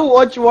bring... I could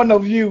watch one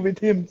of you with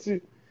him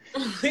too.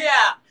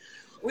 Yeah.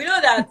 We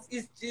know that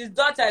his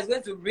daughter is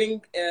going to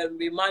bring a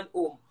man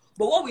home.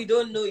 But what we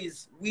don't know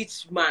is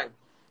which man.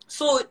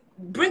 So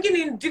bringing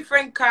in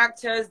different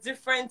characters,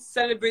 different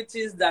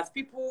celebrities that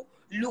people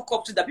look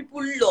up to, that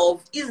people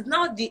love, is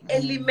now the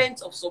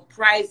element of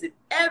surprise in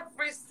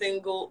every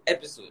single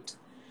episode.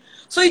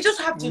 So you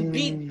just have to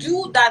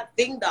do that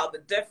thing that will be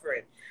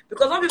different.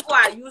 Because when people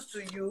are used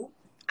to you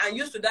and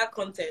used to that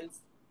content,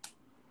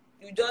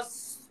 they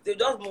just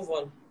move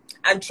on.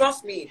 And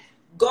trust me,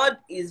 God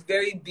is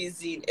very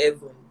busy in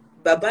heaven.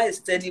 Baba is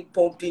steady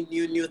pumping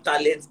new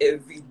talent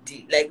every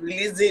day, like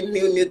releasing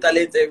new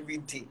talent every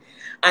day.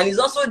 And it's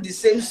also the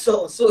same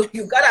song. So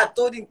you gotta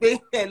told him,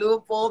 hello,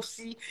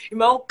 Popsy. In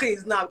my own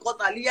case now, because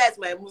Aliyah is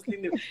my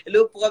Muslim name.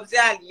 Hello, Popsy,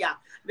 Aliyah.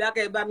 You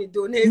can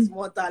donate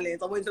more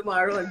talent. I'm going to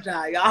my run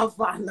dry. You have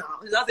fun now.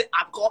 You just say,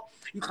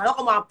 you cannot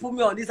come and put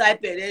me on this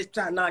iPad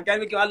extra now. Can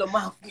make you all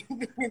man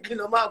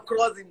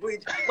cross the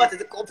bridge. What is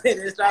the company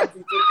extra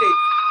bridge? Okay,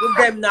 put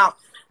them now.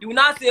 You will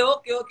not say,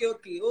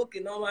 okay,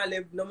 normal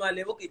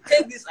level. Okay,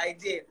 take this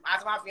idea.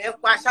 As my friend,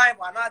 shine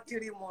for another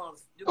 3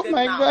 months. You Oh get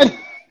my now. God.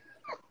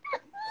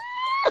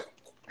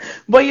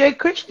 But you're a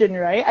Christian,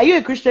 right? Are you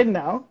a Christian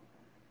now?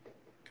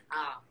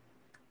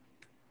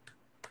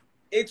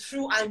 A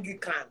true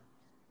Anglican.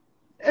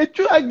 A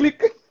true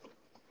Anglican.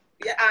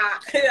 Yeah,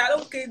 I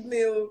don't kid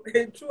me.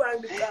 A true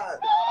Anglican.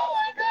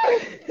 Oh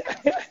my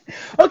God.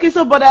 Okay,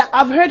 so but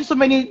I've heard so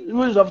many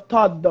rules of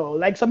thought though.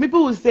 Like some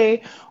people will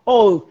say,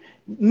 "Oh,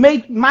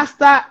 make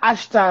master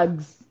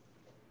hashtags."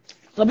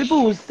 Some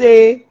people will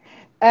say,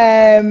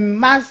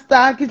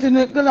 "Master,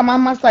 because I'm a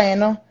master, you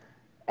know,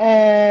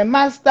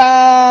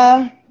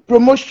 master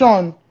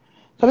promotion."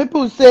 Some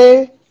people will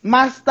say,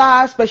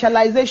 "Master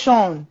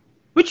specialization,"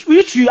 which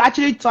you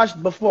actually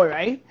touched before,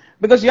 right?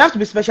 Because you have to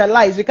be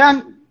specialized. You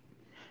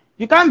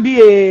can't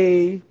be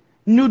a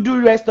noodle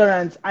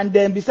restaurant and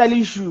then be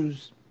selling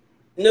shoes.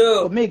 Could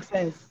No, make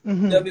sense.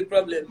 there'll be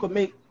problem. Could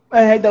make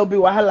there'll be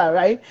wahala,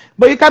 right?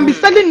 But you can be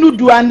selling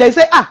noodle and they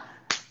say,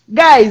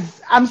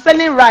 guys, I'm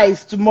selling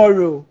rice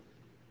tomorrow.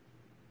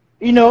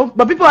 You know,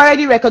 but people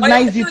already Or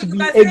recognize you to you be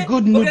can a say,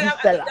 good okay, noodle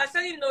seller. I'm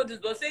selling noodles,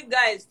 but say,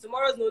 guys,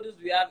 tomorrow's noodles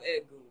we have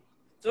egg.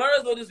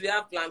 Tomorrow's noodles we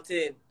have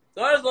plantain.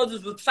 Tomorrow's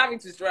noodles will serve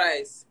it with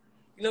rice.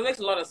 You know, makes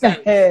a lot of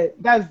sense.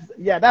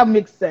 That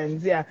makes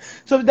sense. Yeah.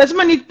 So there's so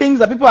many things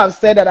that people have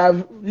said that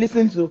I've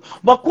listened to,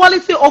 but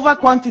quality over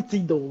quantity,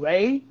 though,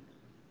 right?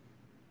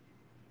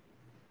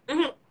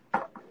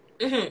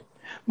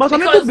 But some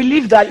people Because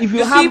believe that you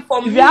see, for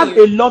if you have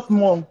me, a lot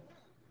more.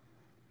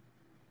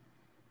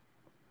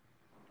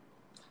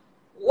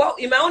 well,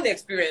 in my own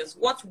experience,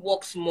 what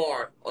works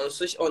more on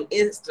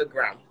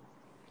Instagram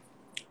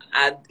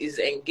is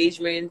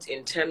engagement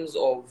in terms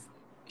of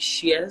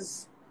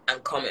shares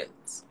and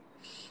comments.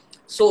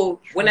 So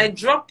when I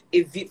drop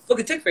a video,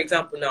 okay, take for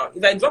example now,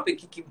 if I drop a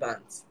Kiki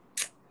band,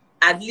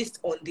 at least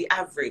on the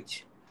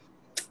average,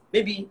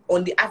 between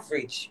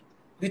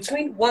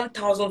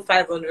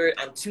 1,500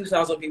 and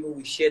 2,000 people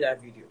will share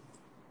that video.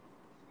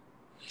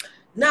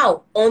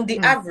 Now, on the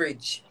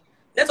average,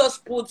 let us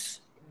put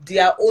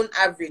their own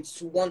average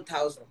to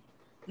 1,000.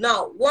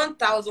 Now,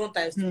 1,000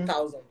 times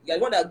 2,000. You're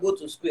the one that go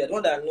to school. You're the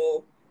one that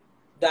know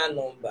that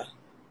number.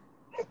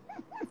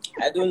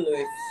 I don't know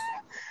it.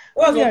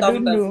 What's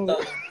 1,000 times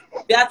 2,000?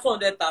 They are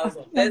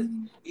 200,000.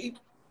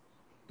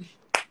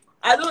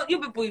 I don't. You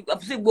people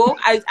say, "Well,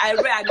 I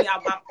read.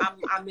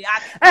 I'm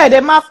Hey, they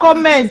might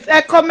comment.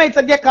 Comment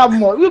and get come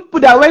more. You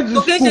put that went to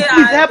okay, school.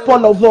 Please help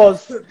all of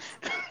us.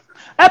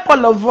 Help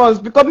all of us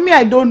because me,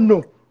 I don't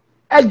know.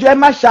 Hey,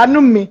 Joema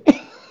Shanu me.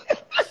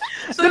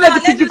 So Don't now,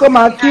 let the teacher come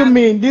and kill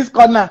me in this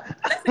corner.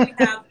 Let's say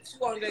we have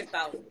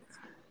 200,000.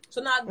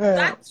 So now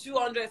that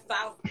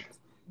 200,000,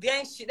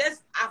 then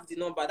let's have the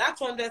number. That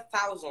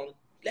 200,000,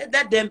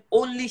 let them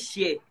only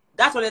share.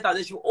 That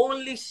 200,000 should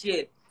only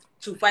share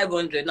to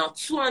 500. Now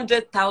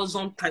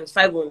 200,000 times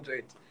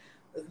 500.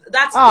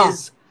 That's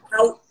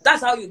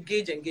how you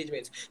gauge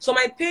engagement. So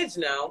my page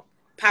now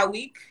per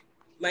week,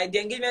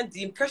 the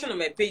impression on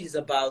my page is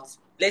about,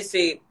 let's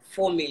say,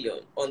 4 million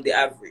on the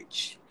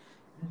average.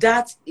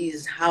 That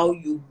is how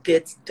you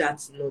get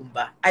that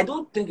number. I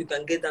don't think you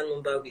can get that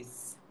number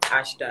with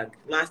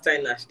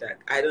mastering hashtag.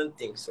 I don't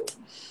think so.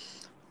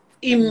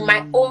 In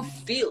my own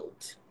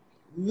field,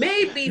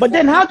 maybe. But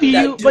then how do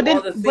you? But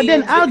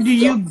then how do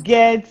you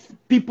get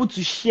people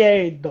to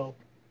share it though?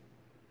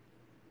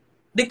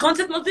 The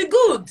content must be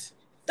good.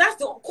 That's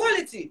the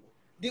quality.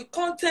 The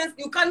content,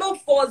 you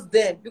cannot force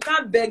them. You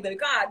can't beg them. You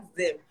can't ask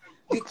them.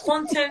 The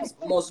content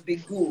must be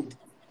good.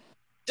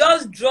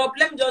 Let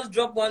me just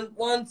drop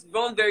one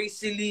very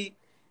silly.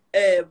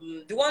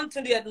 The one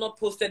thing they had not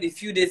posted a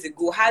few days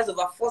ago has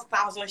over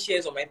 4,000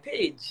 shares on my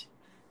page.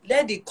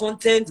 Let the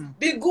content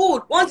be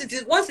good. Once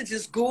it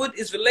is good,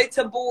 it's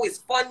relatable, it's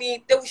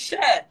funny, they will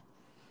share.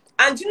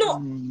 And you know,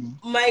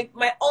 my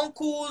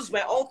uncles,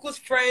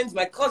 friends,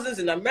 my cousins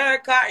in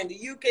America, in the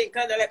UK,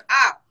 kind of like,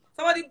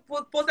 somebody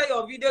posted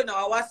your video in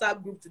our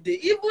WhatsApp group today.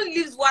 Even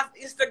leaves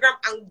Instagram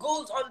and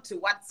goes on to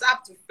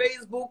WhatsApp, to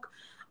Facebook,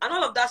 and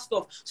all of that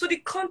stuff. So the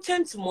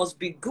content must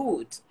be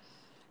good.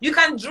 You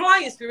can draw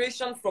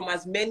inspiration from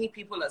as many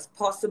people as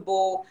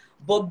possible,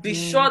 but be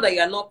sure that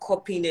you're not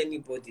copying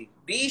anybody.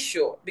 Be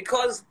sure.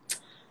 Because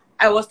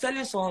I was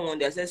telling someone one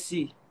day, I said,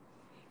 see,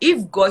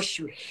 if God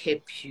should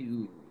help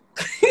you,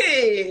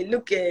 hey,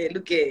 look at,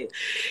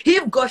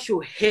 if God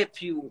should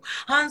help you,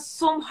 and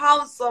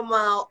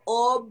somehow,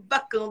 or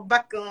back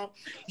on,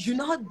 you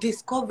not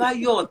discover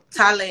your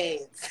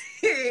talent.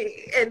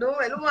 Hello,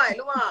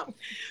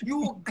 you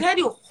will get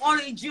the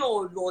origin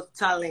of your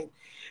talent.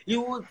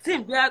 You would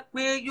think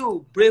where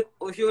you break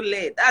your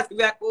leg. That's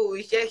where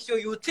show.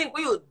 You think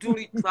when you do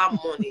ritual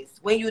mornings,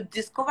 when you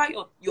discover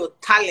your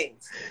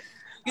talent.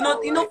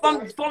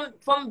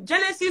 From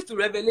Genesis to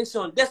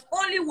Revelation, there's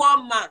only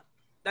one man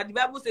that the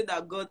Bible said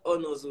that God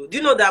honors. Do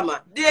you know that man?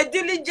 The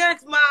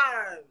diligent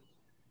man.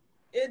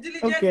 A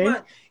diligent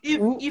man.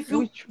 If you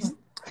which one?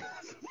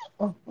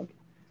 Oh, okay.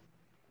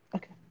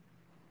 Okay.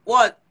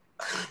 What?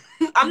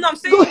 I'm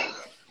saying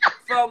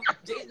from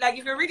like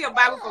if you read your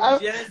Bible from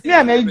Genesis to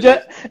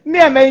Revelation.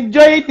 I'm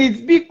enjoying it.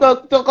 Speak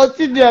to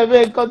continue.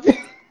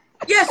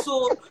 Yeah,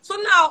 so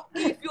now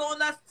if you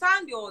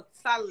understand your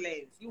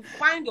talent, you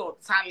find your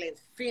talent,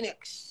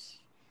 finish.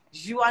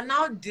 You are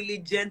now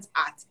diligent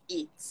at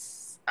it.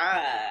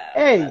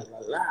 Hey. La, la,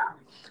 la.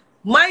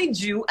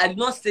 Mind you, I did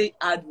not say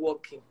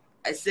hardworking.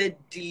 I said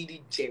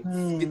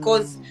diligent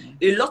because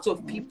a lot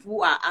of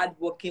people are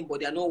hardworking, but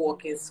they are not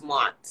working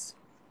smart.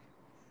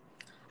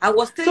 I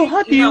was telling so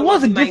how do you?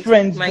 What's the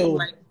difference,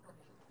 though?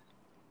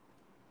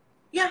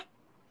 Yeah.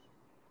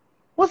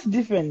 What's the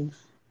difference?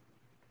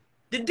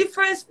 The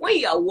difference when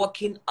you are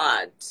working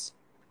hard,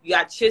 you're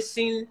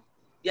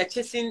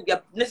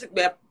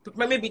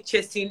maybe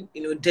chasing,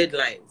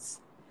 deadlines.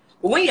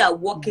 But when you are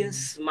working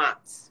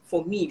smart,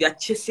 for me, you're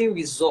chasing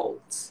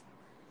results.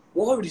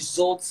 What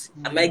results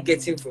am I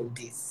getting from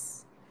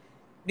this?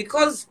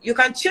 Because you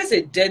can chase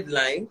a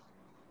deadline.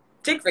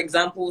 Take, for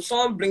example,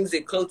 someone brings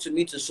a clothes to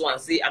me to sew and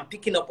say, I'm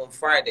picking up on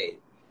Friday.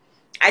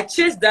 I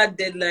chase that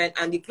deadline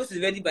and the clothes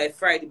is ready by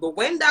Friday. But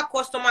when that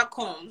customer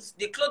comes,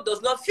 the clothes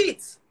does not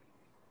fit.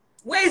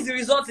 Where is the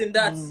result in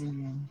that?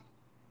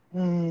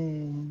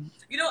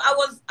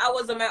 I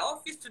was in my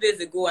office 2 days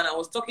ago and I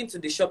was talking to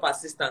the shop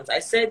assistant. I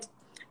said,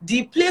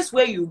 the place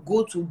where you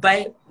go to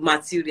buy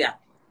material,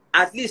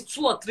 at least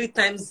 2 or 3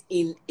 times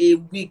in a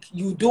week,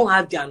 you don't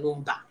have their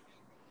number.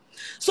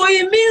 So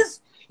it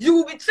means you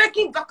will be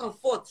trekking back and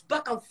forth.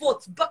 So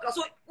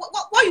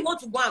what you want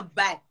to go and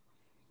buy?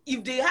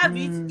 If they have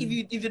it,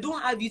 if they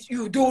don't have it,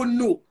 you don't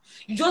know.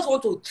 You just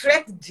want to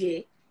trek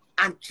there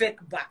and trek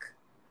back.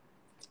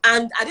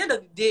 And at the end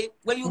of the day,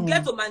 when you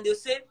get home and they'll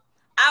say,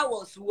 I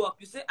was work,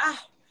 you say,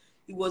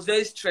 it was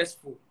very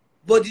stressful.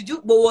 But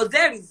was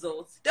there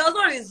results? There was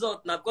no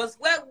result now, because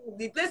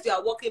the place you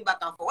are walking back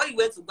and forth, when you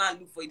went to go and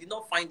look for it, you did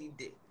not find it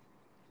there.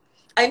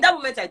 And in that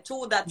moment, I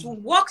told that for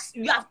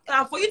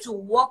you to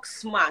work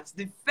smart,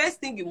 the first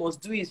thing you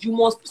must do is you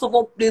must first of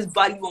all place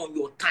value on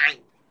your time.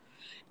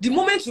 The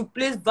moment you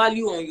place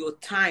value on your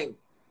time,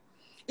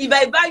 if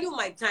I value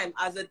my time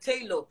as a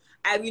tailor,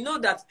 I will know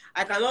that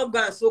I cannot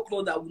go and sew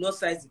clothes that will not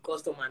size the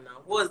customer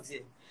now. What's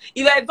it?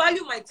 If I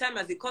value my time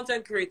as a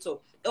content creator,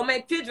 on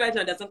my page right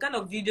now, there's some kind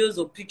of videos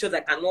or pictures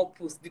I cannot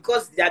post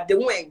because they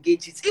won't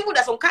engage it. Even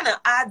there's some kind of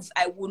ads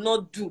I will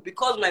not do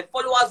because my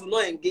followers will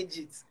not engage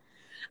it.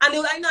 And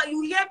they're like, now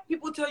you hear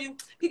people tell you,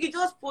 Piggy,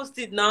 just post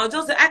it now.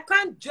 I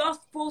can't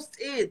just post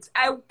it.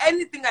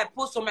 Anything I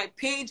post on my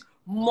page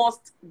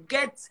must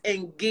get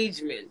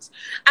engagement.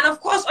 And of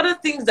course, other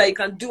things that you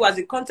can do as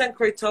a content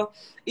creator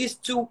is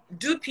to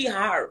do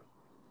PR.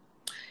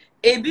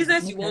 A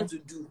business you want to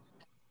do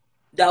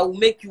that will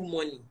make you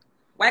money.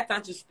 Why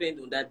can't you spend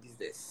on that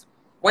business?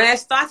 When I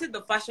started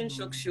the Fashion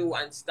Shock Show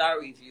and Star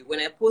Review, when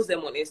I post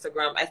them on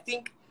Instagram, I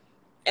think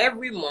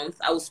every month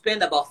I will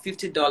spend about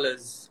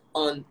 $50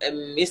 on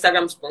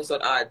Instagram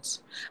sponsored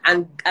ads,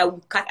 and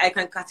I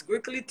can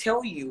categorically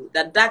tell you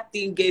that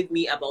thing gave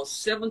me about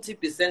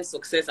 70%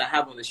 success I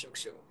have on the Shock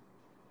Show.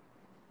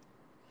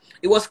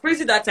 It was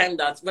crazy that time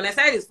that when I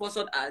started the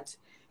sponsored ads,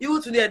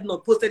 even today I had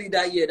not posted it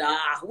that year.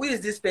 Who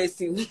is this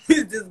person? Who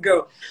is this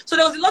girl? So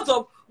there was a lot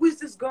of, who is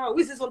this girl? Who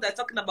is this one that's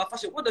talking about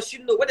fashion? What does she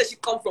know? Where does she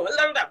come from?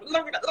 Love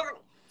it.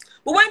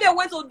 But when they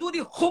went to do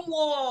the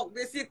homework,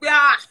 they say,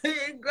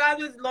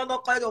 graduates learn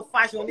all kind of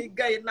fashion. They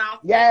get now.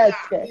 Yes.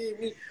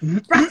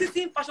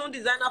 Practicing fashion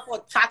designer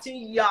for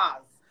 13 years.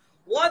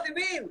 What do you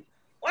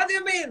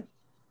mean?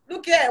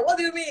 Look here, what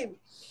do you mean?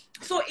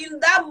 So in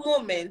that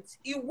moment,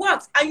 it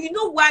works. And you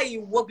know why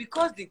it worked?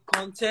 Because the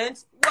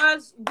content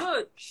was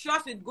good.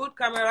 Shot with good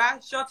camera,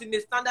 shot in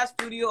the standard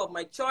studio of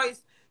my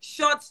choice,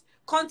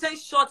 content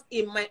shot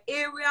in my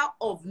area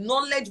of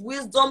knowledge,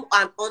 wisdom,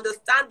 and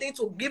understanding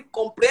to give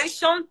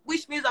comprehension,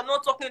 which means I'm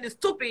not talking the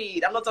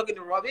stupid, I'm not talking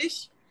the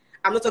rubbish,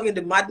 I'm not talking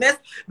the madness.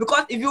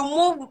 Because if you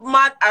move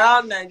mad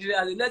around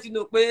Nigeria, they let you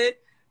know where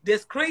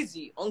there's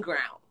crazy on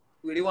ground.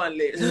 We really want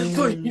less.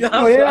 So you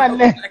have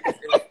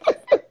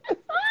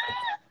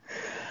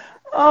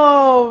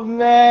Oh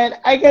man,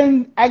 I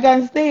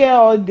can stay here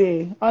all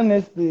day.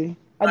 Honestly,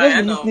 I just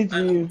be listening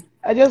to you.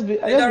 I just be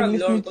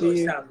listening to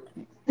you.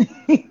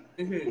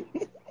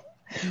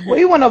 Were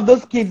you one of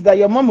those kids that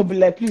your mom will be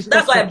like, please stop?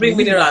 That's why I bring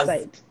minerals.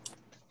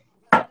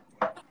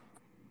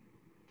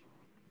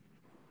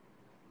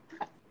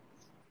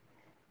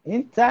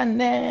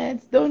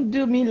 Internet, don't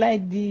do me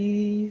like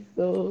this.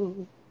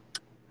 Oh,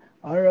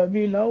 ọ̀rọ̀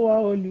mi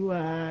lọ́wọ́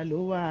Olúwa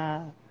ló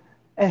wà.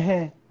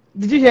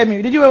 Did you hear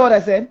me? Did you hear what I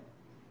said?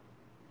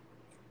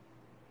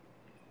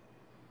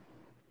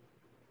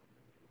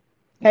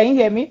 Can you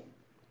hear me?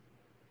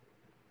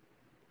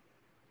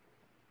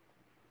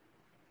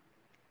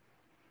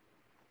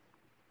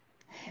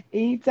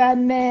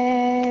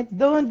 Internet,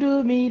 don't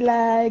do me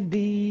like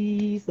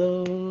this,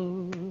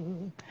 oh.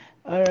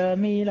 Ọ̀rọ̀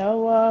mi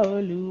lọ́wọ́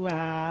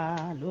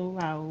Olúwa ló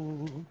wà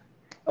o.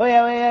 Oh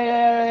yeah, oh yeah,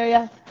 yeah, yeah,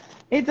 yeah.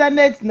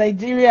 Internet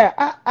Nigeria.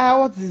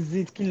 What is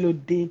it? Kí ló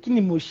dé? Kí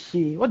ni mo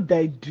ṣe? What did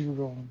I do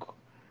wrong?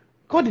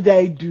 What did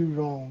I do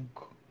wrong?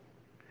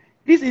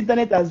 This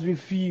internet has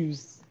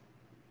refused.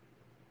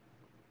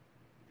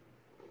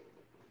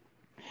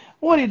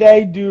 What did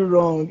I do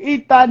wrong?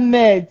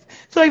 Internet.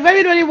 So if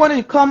anybody want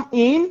to come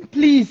in,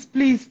 please,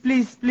 please,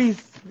 please,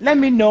 please, let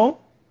me know.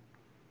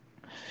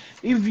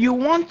 If you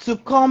want to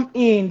come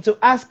in to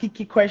ask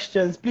Kiki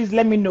questions, please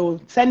let me know.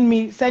 Send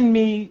me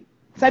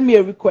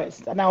a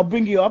request and I'll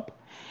bring you up.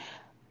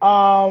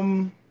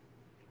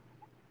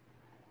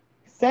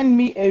 Send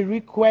me a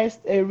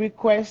request.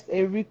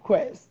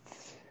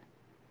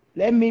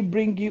 Let me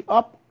bring you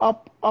up.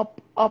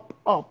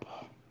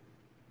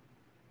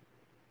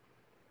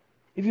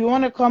 If you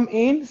want to come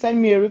in,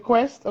 send me a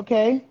request,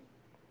 okay?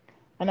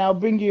 And I'll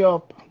bring you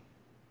up.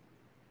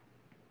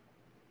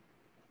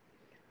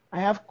 I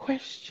have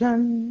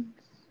questions.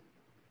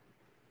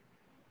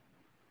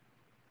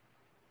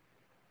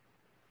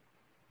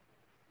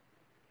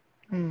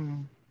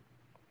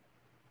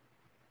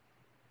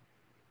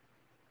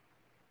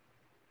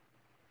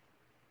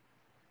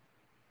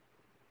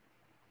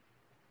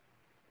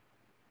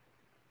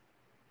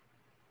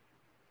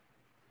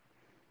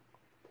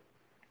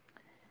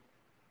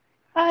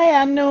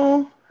 Hi,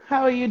 Anu.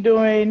 How are you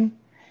doing?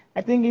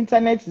 I think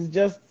internet is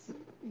just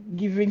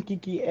giving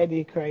Kiki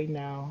headache right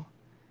now.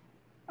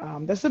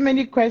 There's so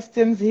many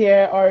questions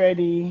here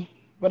already,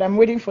 but I'm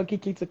waiting for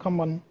Kiki to come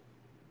on.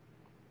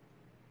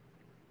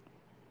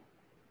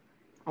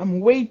 I'm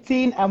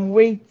waiting.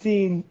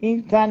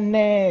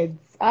 Internet.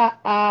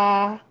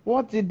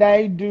 What did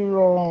I do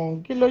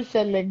wrong? Kí ló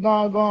ṣẹlẹ̀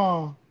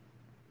gangan?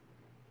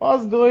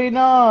 What's going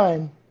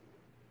on?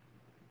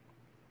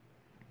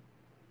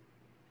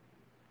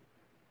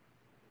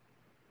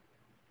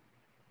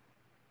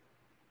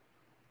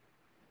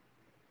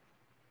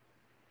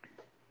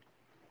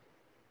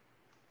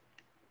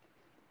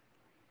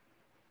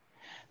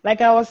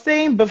 Like I was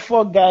saying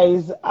before,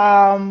 guys,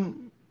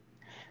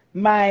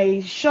 my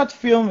short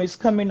film is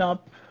coming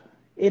up.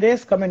 It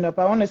is coming up.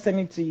 I want to send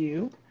it to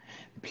you.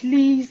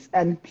 Please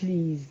and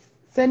please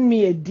send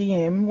me a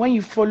DM. When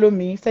you follow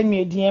me, send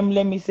me a DM.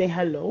 Let me say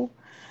hello.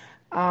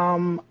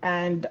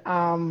 And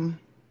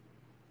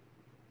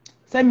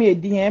send me a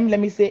DM. Let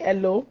me say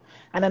hello.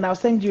 And then I'll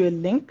send you a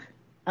link.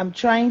 I'm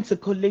trying to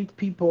collect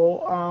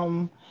people.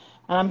 And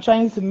I'm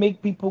trying to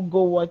make people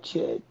go watch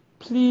it.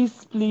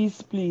 Please, please,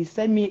 please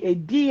send me a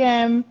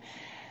DM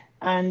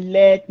and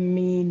let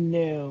me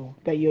know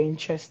that you're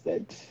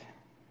interested.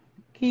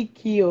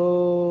 Kiki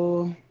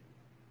o.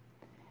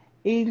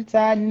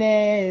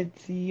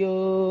 Internet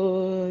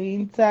yo.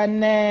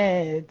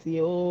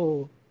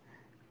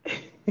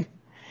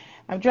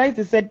 I'm trying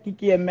to send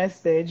Kiki a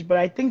message, but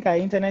I think our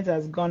internet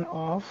has gone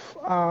off.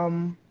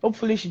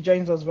 Hopefully she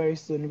joins us very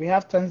soon. We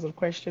have tons of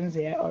questions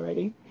here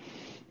already.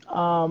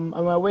 And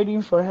we're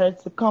waiting for her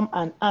to come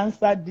and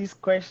answer these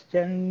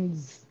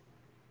questions.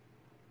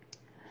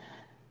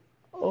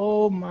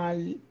 Oh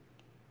my.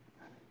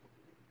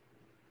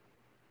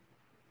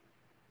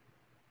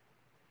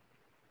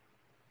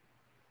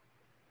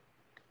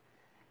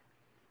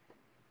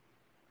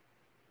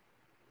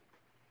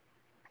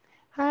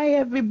 Hi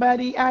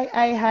everybody.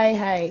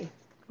 Hi.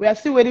 We are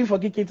still waiting for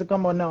Kiki to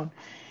come on now.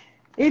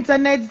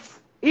 Internet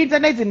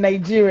in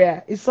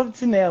Nigeria is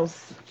something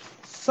else.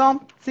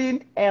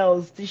 Something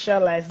else, Tisha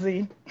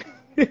Lassie.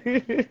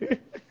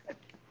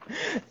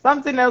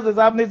 Something else is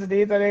happening to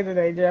the internet in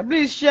Nigeria.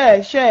 Please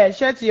share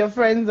to your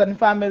friends and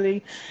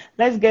family.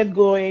 Let's get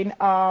going.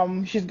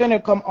 She's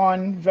gonna come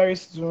on very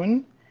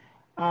soon.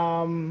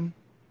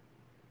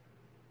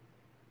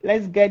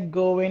 Let's get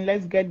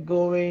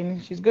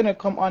going. She's gonna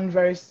come on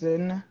very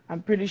soon.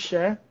 I'm pretty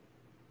sure.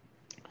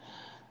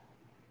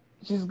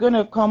 She's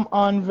gonna come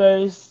on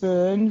very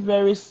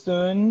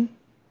soon.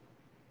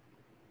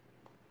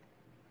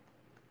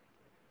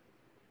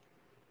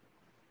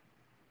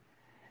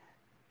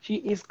 She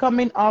is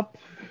coming up.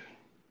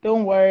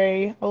 Don't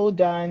worry.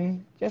 Hold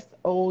on. Just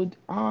hold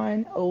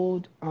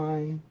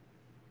on.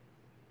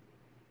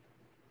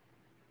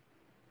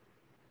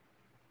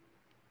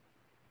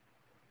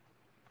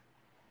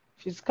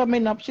 She's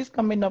coming up.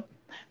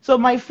 So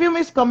my film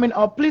is coming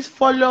up. Please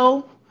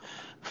follow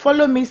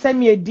me. Send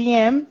me a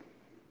DM.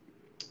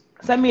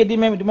 Send me a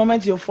DM the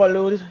moment you're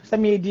followed.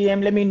 Send me a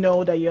DM. Let me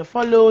know that you're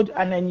followed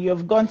and then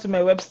you've gone to my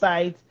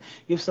website.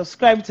 You've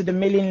subscribed to the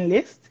mailing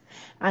list.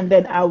 And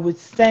then I would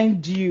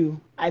send you,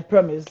 I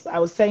promise, I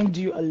will send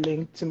you a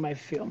link to my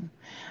film.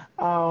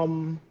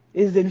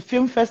 It's in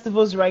film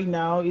festivals right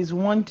now. It's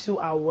won 2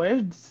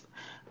 awards.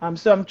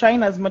 So I'm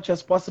trying as much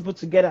as possible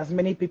to get as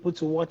many people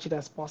to watch it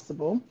as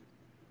possible.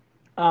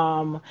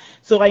 So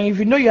if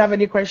you know you have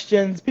any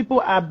questions, people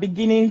are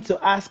beginning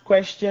to ask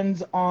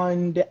questions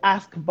on the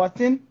ask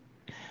button.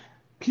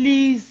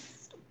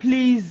 Please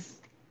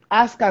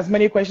ask as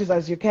many questions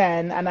as you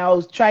can, and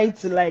I'll try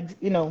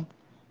to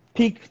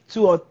pick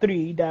 2 or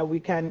 3 that we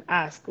can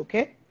ask,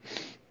 okay?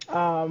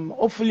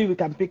 Hopefully we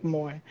can pick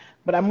more.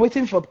 But I'm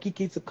waiting for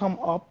Kiki to come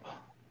up.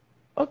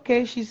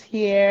 Okay, she's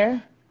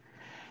here.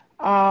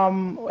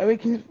 We're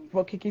waiting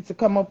for Kiki to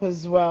come up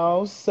as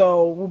well.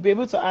 So we'll be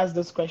able to ask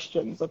those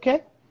questions,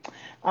 okay?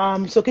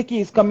 So Kiki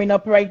is coming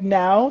up right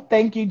now.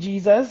 Thank you,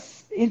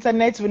 Jesus.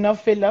 Internet will not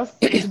fail us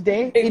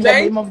today in the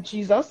Amen. name of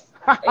Jesus.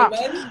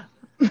 Amen.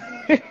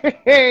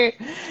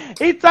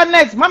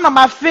 Internet,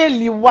 mama fail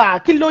you.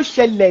 Kilo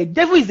shele.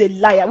 Devil is a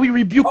liar. We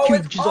rebuke you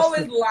in Jesus'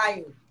 Always name.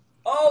 lying.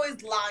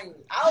 Always lying.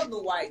 I don't know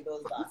why he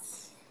does that.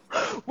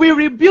 We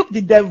rebuke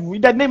the devil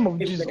in the name of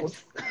Amen.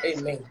 Jesus.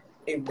 Amen.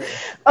 Amen.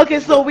 Okay,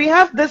 so we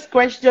have this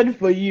question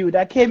for you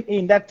that came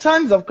in. There are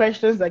tons of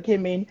questions that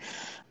came in.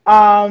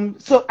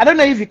 So I don't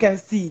know if you can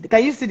see.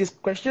 Can you see this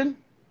question?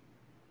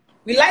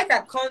 We like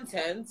that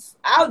content.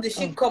 How did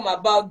she come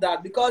about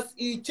that? Because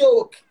he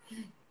choke.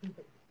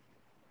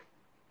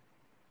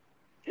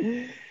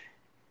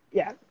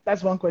 Yeah,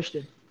 that's one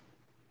question.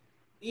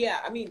 Yeah,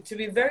 I mean, to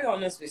be very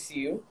honest with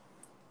you,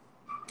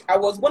 I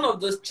was one of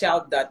those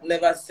child that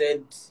never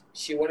said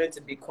she wanted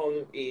to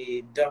become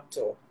a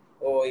doctor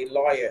or a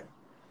lawyer.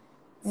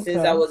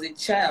 Since I was a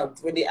child,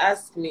 when they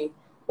asked me,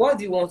 what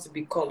do you want to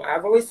become?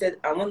 I've always said,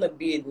 I want to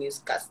be a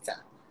newscaster.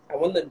 I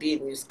want to be a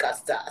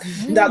newscaster.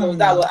 That's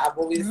what I've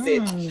always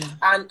said.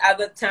 And at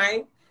the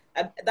time,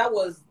 that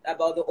was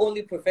about the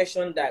only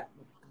profession that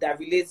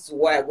relates to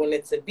what I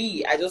wanted to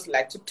be. I just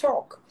like to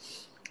talk.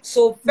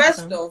 So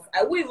first off,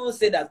 I wouldn't even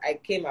say that I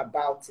came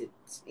about it.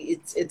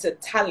 It's a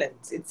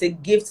talent. It's a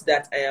gift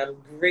that I am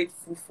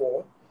grateful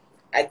for.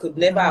 I could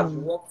never have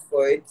worked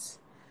for it.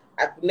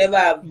 I could never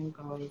have,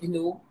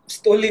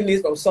 stolen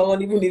it from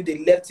someone, even if they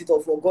left it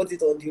or forgot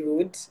it on the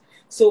road.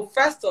 So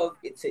first off,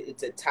 it's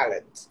a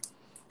talent.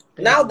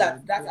 Now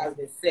that has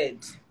been said,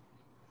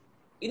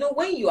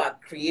 when you are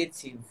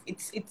creative,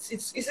 it's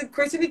a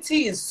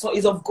creativity is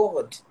of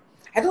God.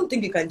 I don't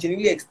think you can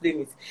genuinely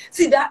explain it.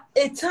 See that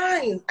at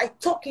times I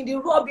talk in the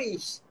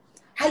rubbish.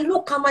 I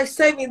look at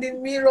myself in the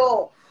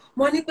mirror.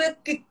 Money give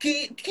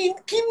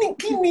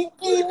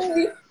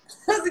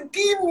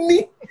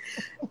me.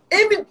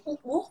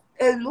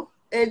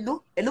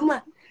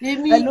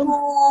 Hello,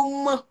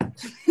 ma.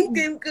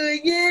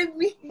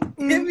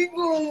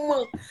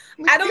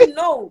 I don't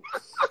know,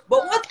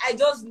 but what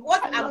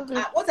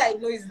I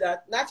know is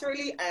that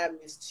naturally I am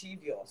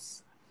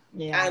mischievous.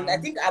 Yeah. And I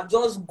think I've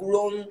just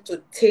grown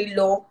to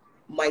tailor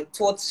my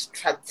thoughts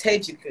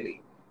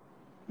strategically.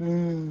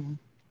 And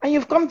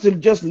you've come to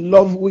just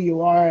love who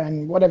you are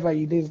and whatever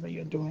it is that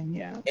you're doing,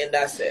 yeah. And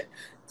that's it.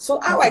 So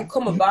how I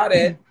come about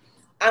it,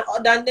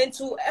 and then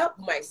to help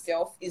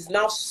myself is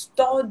now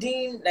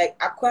studying, like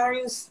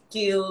acquiring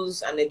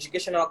skills and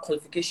educational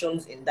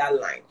qualifications in that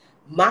line.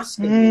 Mass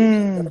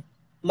communication,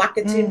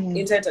 marketing,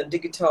 internet and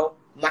digital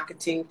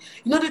marketing.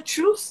 You know the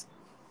truth?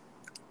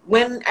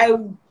 When I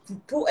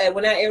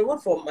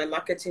enrolled for my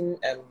marketing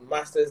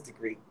master's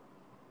degree,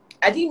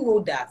 I didn't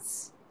know that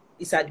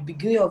it's at the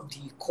beginning of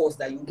the course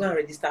that you go and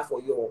register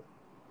for your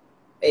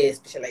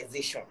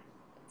specialization.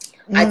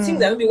 I think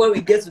that maybe when we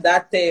get to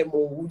that term,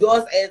 we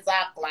just enter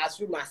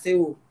classroom and say,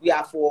 oh, we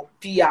are for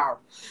PR.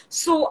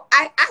 So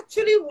I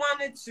actually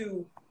wanted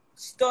to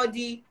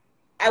study.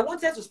 I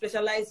wanted to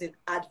specialize in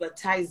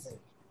advertising.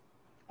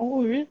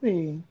 Oh,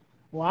 really?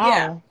 Wow.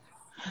 Yeah.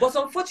 But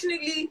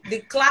unfortunately, the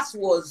class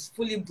was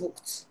fully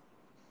booked.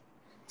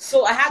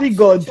 So I had two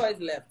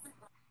choices left.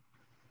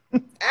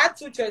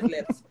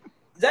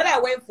 Then I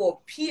went for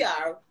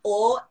PR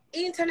or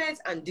internet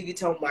and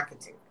digital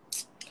marketing.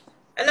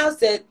 And I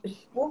said,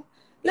 well,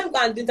 let me go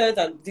and do internet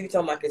and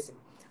digital marketing.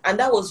 And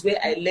that was where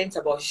I learned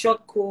about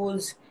short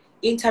codes,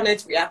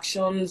 internet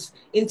reactions,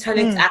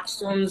 internet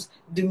actions,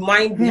 the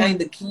mind behind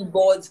the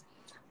keyboards.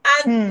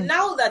 And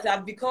now that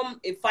I've become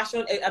a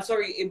brand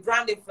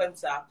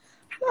influencer,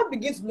 I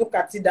begin to look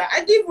at it that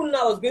I didn't even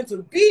know I was going to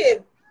be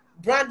a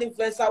brand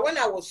influencer when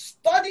I was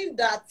studying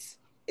that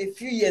a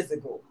few years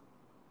ago.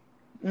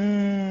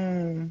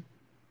 It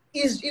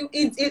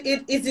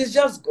is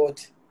just good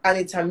and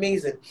it's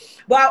amazing.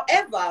 But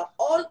however,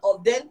 all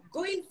of them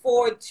going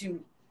forward to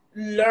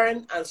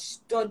learn and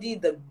study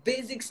the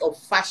basics of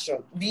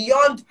fashion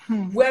beyond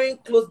wearing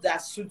clothes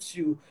that suit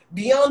you,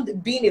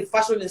 beyond being a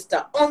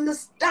fashionista,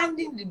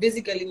 understanding the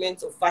basic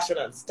elements of fashion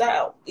and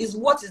style is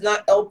what is now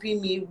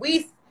helping me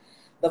with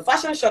the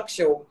Fashion Shock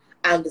Show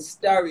and the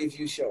Star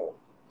Review Show.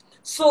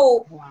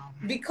 So,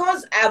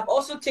 because I've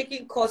also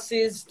taken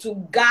courses to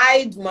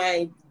guide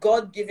my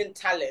God-given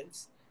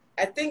talents,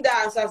 I think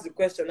that answers the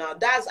question now.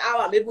 That's how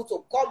I'm able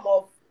to come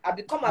off. I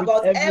become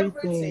about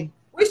everything,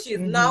 which is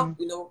now,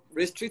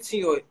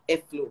 restricting your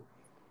airflow.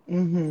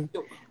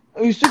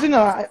 Restricting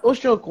our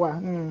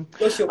Oshokwa.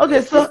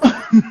 Okay, so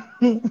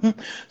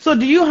so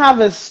do you have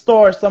a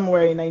store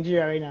somewhere in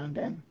Nigeria right now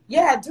then?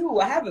 Yeah, I do.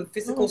 I have a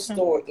physical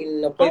store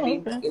in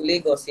in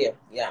Lagos here.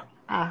 Yeah.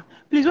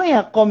 Please, when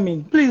you're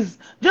coming, please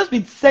just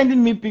be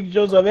sending me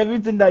pictures of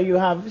everything that you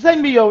have.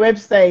 Send me your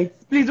website.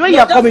 Please, when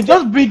you're coming,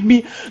 just bring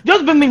me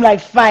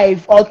like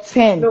 5 or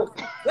 10. No,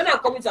 when I'm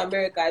coming to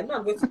America, I'm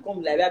not going to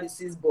come like that,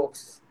 6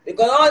 box.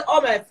 Because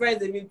all my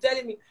friends have been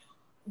telling me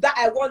that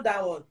I want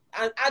that one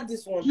and add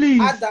this one,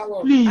 Please, add that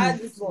one, please. add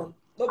this one.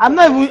 No I'm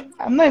problem.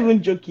 not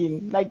even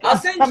joking. Like I'll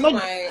send you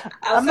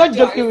I'll I'm send not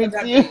you our joking with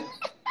Instagram you. page.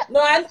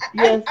 No,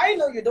 Yes. I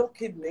know you don't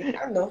kid me.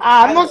 I know.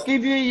 I'm I not know.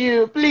 kidding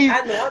you. Please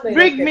I know you don't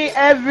bring kid me me.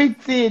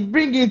 everything.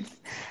 Bring it.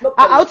 No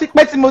I'll problem. take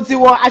my Timothy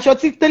one. I shall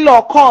take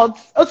Taylor cut.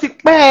 I'll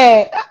take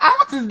pay.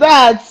 What is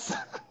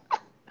that?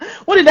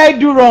 What did I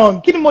do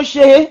wrong? Kini mo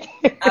ṣe?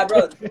 I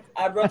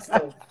brought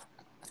stuff.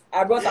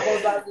 I brought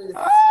circumstances.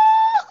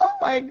 Oh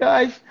my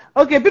gosh.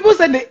 Okay, people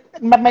said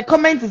my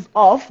comment is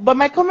off, but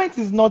my comment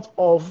is not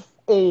off.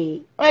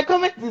 Hey, my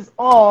comment is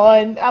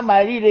on. I'm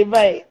a really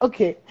right.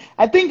 Okay,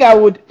 I think I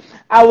would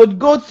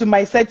go to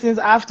my settings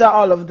after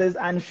all of this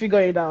and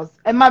figure it out.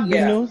 Emma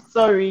Yeah. Binu,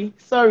 sorry.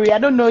 I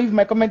don't know if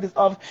my comment is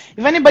off.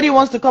 If anybody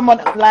wants to come on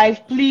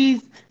live,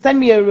 please send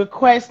me a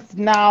request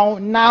now.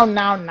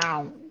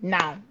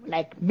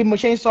 Like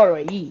Bimoshen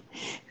sorry.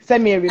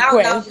 Send me a Now,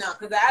 request.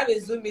 because I have a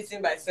Zoom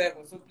meeting by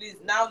 7. So please,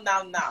 now.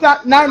 Now. Join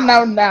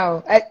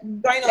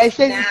I us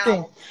share this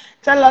thing.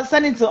 now.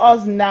 Send it to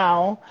us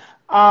now.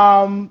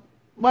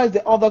 What is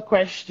the other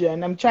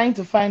question? I'm trying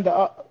to find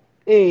the.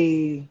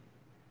 Hey.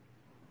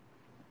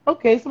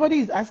 Okay, somebody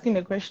is asking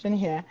a question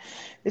here.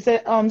 They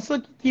said,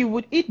 so Kiki,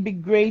 would it be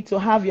great to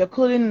have your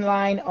clothing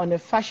line on a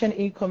fashion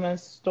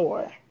e-commerce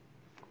store?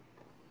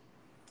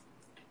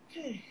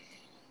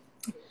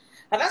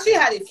 I've actually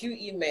had a few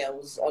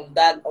emails on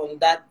that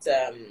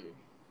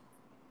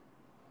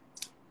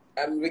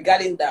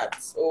regarding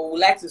that. Oh, we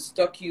like to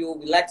stalk you,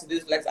 we like to do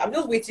this, I'm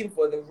just waiting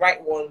for the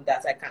right one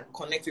that I can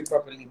connect with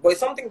properly. But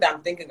it's something that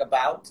I'm thinking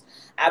about.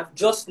 I've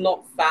just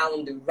not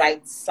found the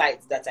right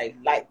site that I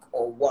like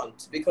or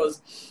want,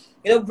 because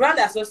brand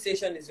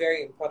association is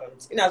very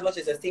important. In as much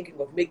as I'm thinking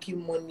of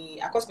making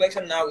money, Akos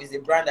Collection now is a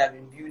brand I've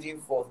been building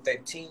for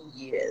 13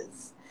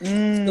 years.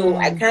 So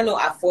I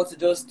cannot afford to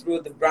just throw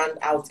the brand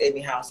out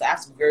anyhow. So I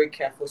have to be very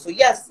careful. So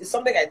yes, it's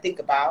something I think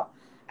about.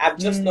 I've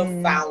just not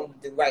found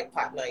the right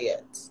partner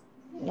yet.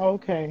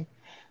 Okay.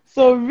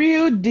 So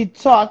Real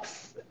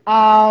Detox.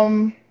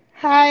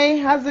 Hi,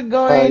 how's it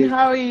going? Hi,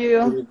 How are you?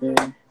 good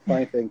evening.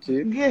 Fine, thank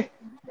you. Good.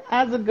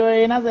 How's it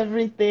going? How's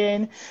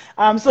everything?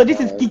 So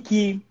this is Right.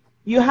 Kiki.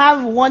 You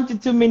have 1 to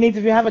 2 minutes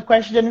if you have a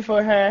question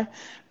for her.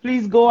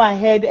 Please go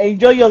ahead.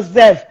 Enjoy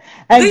yourself.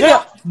 Please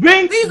don't,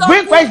 please don't Bring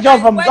put it question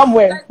like from question,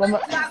 somewhere.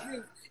 like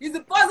classes. It's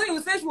the person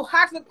who says you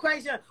ask the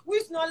question.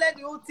 Which knowledge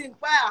the whole thing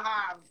I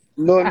have.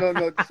 No.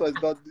 This was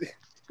not. Okay,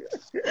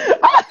 go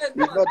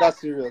It's on. not that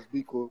serious,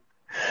 Biko.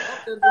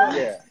 Okay, go on.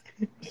 Yeah.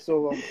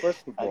 So,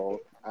 first of all,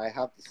 I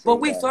have to But say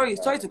wait,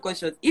 that. sorry to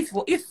question. If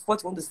what you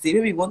want to say,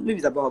 maybe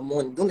it's about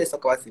money. Don't let's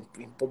talk about it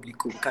in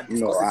public. We can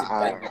No, discuss this in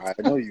private.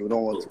 I know you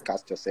don't want to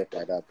cast yourself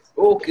like that.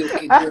 Okay, go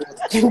on.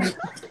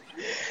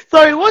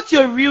 Sorry, what's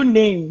your real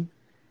name?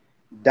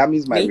 That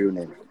means my Me? real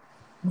name. Okay.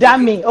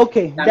 Dami.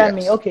 Okay, Damn.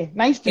 Dami. Okay,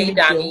 nice to Hey, meet you.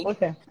 Danny.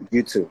 Okay.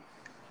 You too.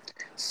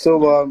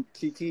 So,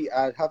 Kiki,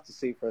 I have to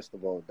say first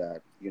of all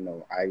that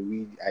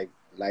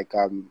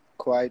I'm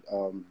quite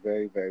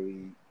very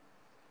very.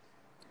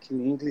 Can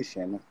you English,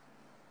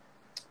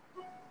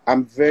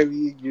 I'm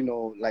very,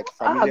 like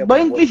familiar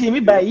But with what English you in me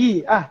by do, ye.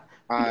 We don't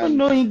and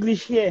know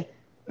English here.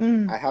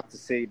 I have to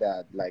say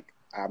that like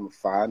I'm a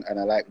fan and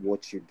I like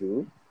what you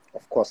do.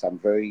 Of course, I'm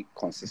very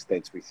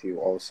consistent with you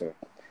also,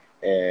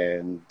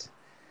 and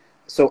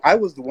so I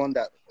was the one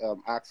that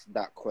asked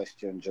that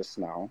question just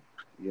now,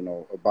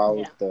 about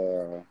Yeah.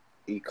 the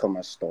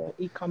e-commerce store.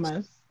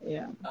 E-commerce.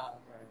 Yeah.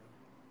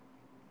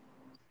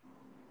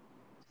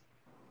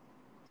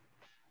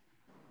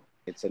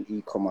 It's an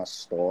e-commerce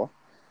store,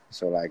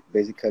 so like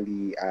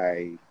basically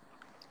I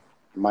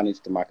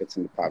manage the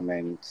marketing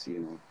department,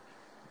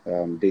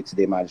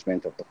 day-to-day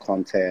management of the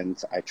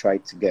content. I try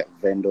to get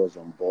vendors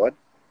on board.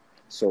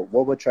 So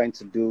what we're trying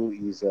to do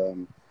is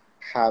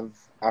have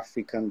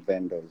African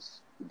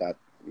vendors that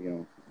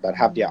that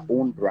have their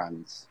own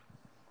brands,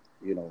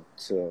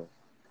 to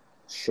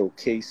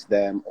showcase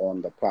them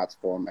on the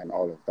platform and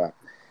all of that.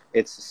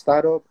 It's a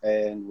startup,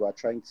 and we're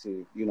trying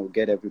to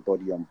get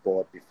everybody on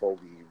board before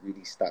we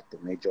really start the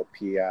major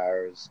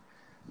PRs,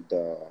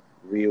 the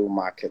real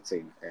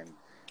marketing. And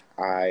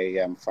I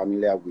am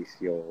familiar with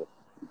your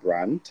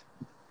brand,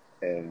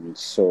 and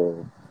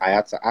so I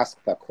had to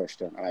ask that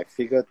question, and I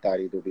figured that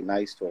it would be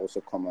nice to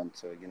also come on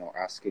to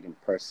ask it in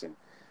person.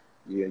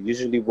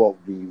 Usually what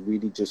we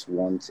really just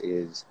want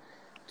is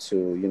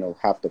to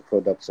have the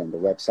products on the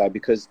website,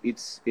 because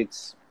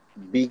it's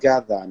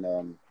bigger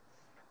than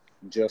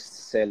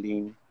just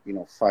selling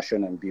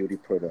fashion and beauty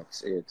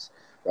products.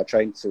 We're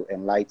trying to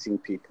enlighten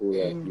people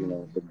of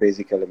the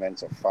basic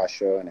elements of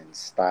fashion and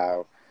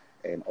style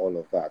and all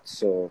of that.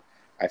 So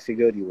I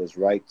figured it was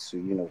right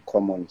to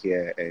come on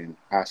here and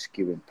ask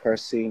you in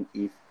person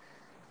if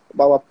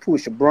about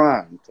push a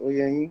brand. Oh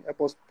yeah,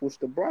 help us push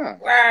the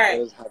brand. Right.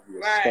 Let us have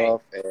your Right.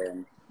 stuff,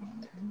 and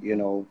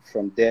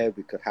from there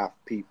we could have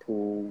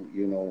people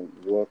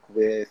work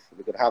with.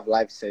 We could have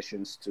live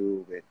sessions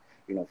too with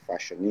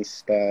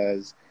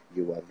fashionistas.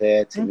 You were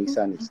there,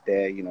 Tinisan is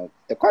there. There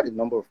are quite a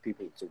number of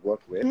people to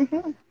work with.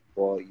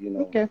 But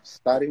Okay.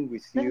 starting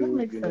with Yeah, that you,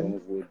 makes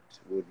sense.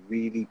 would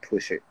really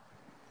push it.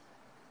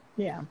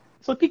 Yeah.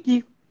 So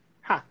Kiki,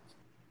 ha.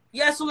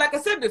 Yeah, so like I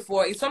said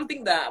before, it's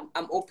something that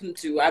I'm open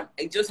to.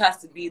 It just has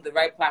to be the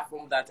right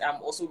platform that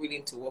I'm also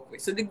willing to work with.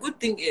 So the good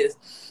thing is,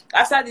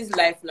 after this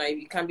life now,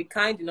 you can be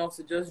kind enough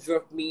to just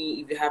drop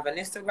me if you have an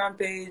Instagram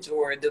page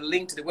or the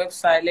link to the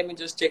website. Let me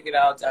just check it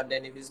out, and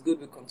then if it's good,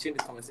 we'll continue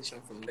the conversation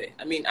from there.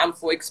 I mean, I'm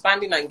for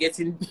expanding and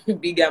getting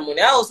bigger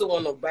money. I also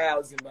want to buy a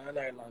house in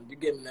Banana Island. You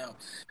get me now?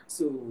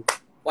 So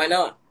why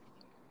not?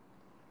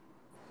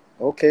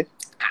 Okay.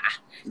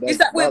 Wait,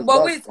 That's when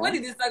fine.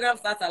 did Instagram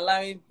start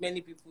allowing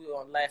many people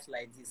on life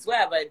like this? Where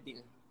have I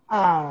been?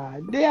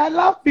 They allow Sorry.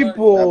 You have been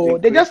people.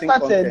 They just creating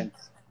started. content.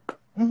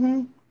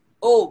 Mm-hmm.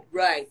 Oh,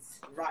 right.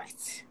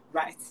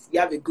 You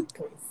have a good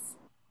point.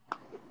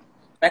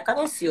 I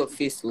cannot see your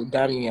face, so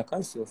damn you. I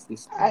can't see your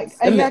face. Please.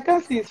 I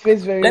can't see his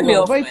face very Let me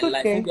well, off but my it's light.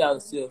 okay. Maybe I'll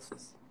see your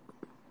face.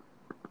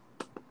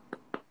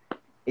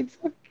 It's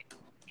okay.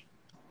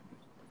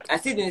 I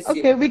still didn't see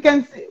Okay,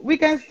 it. we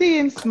can see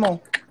him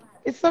small.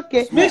 It's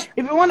okay. Small. If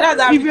you want,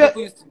 That's how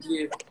people used to do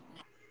it.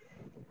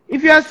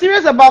 if you are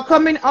serious about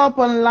coming up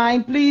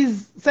online,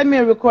 please send me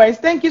a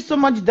request. Thank you so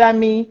much,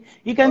 Dami.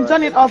 You All can right.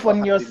 turn it Thank you off for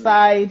on your having me.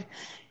 side.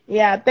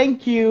 Yeah,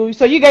 thank you.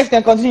 So you guys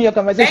can continue your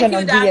Thank conversation you,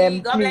 on Danny.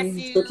 DM, God bless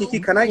please. So Kiki,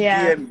 you. can I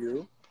Yeah. DM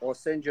you or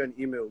send you an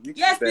email? Which is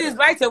Yes, please, better?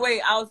 right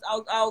away. I'll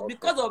Okay.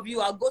 because of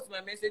you, I'll go to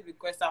my message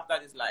request after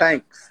this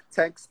live.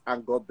 Thanks,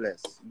 and God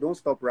bless. Don't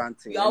stop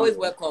ranting. You're always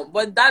Anyway. welcome.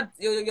 But that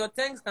your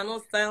thanks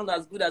cannot sound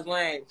as good as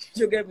mine.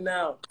 You get me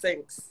now.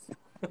 Thanks.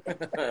 Okay,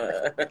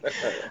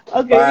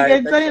 you Bye.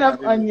 can Thanks turn it for off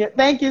having on me. your.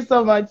 Thank you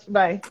so much.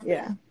 Bye.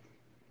 Yeah.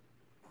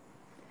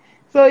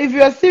 So if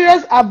you're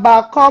serious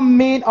about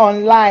coming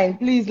online,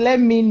 please let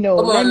me know.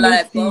 Come Let on me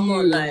live, see come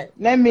on you. live.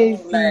 Let Come me on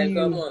see live,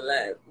 come you. on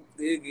live.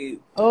 Dig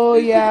Oh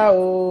it. yeah. Dig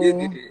Oh.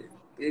 it.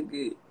 Dig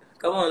it.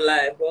 Come on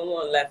live, come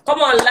on live. Come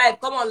on live,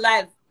 come on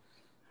live.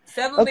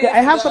 7 Okay, minutes I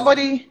to have go.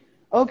 somebody.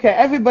 Okay,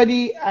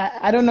 everybody.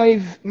 I don't know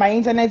if my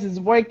internet is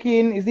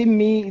working. Is it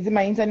me? Is it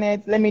my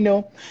internet? Let me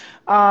know.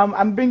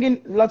 I'm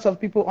bringing lots of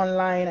people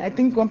online. I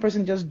think one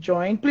person just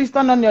joined. Please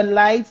turn on your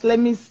lights. Let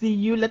me see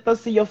you. Let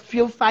us see your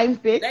feel fine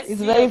face. Let's It's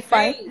see your very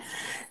fine. face.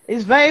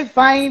 It's very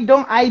fine.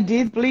 Don't hide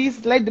it,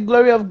 please. Let the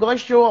glory of God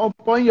show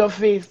upon your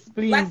face, Like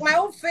please. my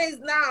own face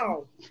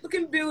now.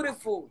 Looking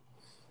beautiful.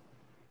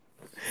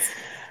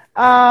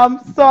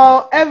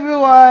 So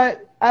everyone,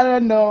 I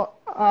don't know.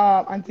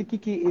 Auntie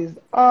Kiki is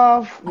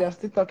off. We are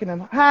still talking on.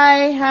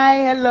 Hi,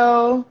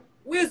 hello.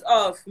 Who is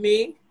off?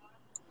 Me?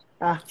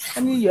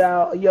 Honey,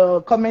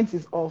 your comment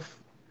is off.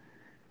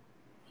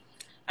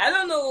 I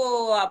don't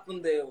know what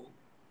happened there.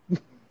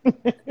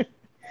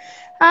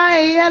 Hi,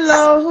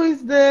 hello. Who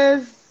is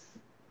this?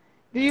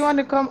 Do you want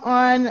to come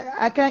on?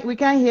 We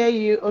can't hear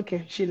you.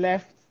 Okay, she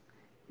left.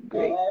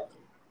 Great.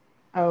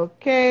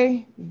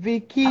 Okay,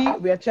 Vicky,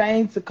 we are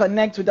trying to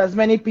connect with as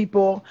many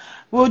people.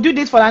 We'll do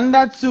this for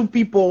another 2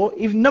 people.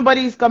 If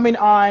nobody is coming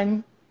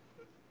on,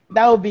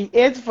 that will be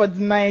it for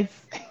tonight.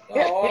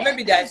 Oh,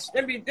 maybe their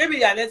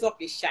network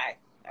is shy.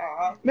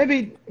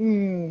 Maybe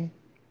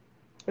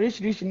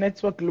oríṣiríṣi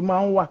network ló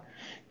máa ń wà.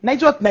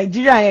 Network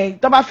Nigeria yẹn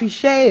tó bá fi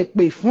ṣẹ́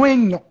èpè fún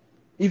èèyàn,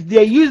 if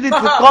they use it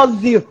to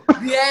cause you.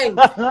 The end.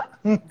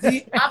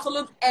 The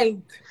absolute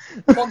end.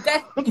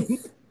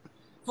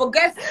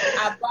 Forget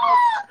about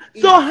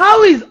it. So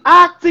how is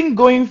acting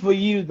going for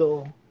you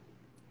though?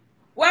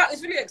 Well,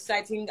 it's really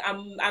exciting.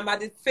 I'm at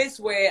the phase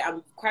where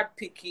I'm quite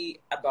picky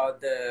about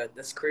the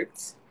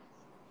script.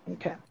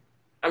 Okay.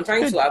 I'm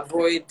trying Good. to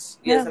avoid.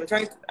 Yeah. Yes, I'm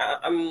trying.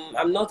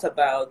 I'm not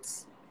about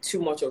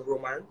too much of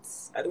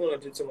romance. I don't want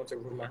to do too much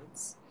of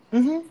romance.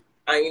 Mm-hmm.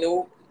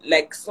 And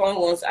like someone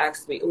once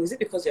asked me, "Oh, is it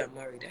because you're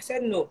married?" I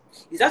said no.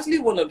 It's actually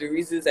one of the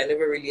reasons I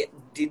never really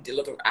did a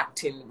lot of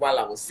acting while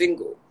I was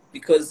single,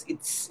 because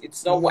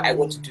it's not what I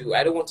want to do.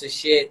 I don't want to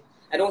share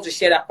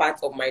that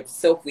part of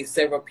myself with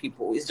several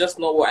people. It's just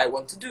not what I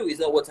want to do. It's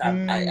not what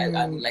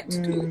I would like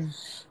to do.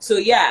 So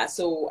yeah.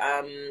 So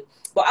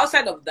but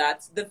outside of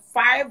that, the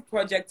 5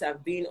 projects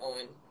I've been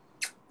on,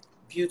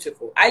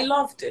 beautiful. I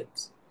loved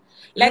it.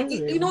 Like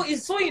Really?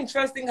 it's so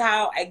interesting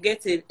how I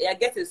get a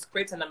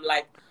script and I'm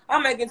like, how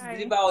am I going to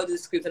deliver all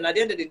this script? And at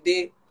the end of the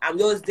day, I'm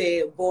just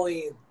there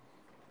boring.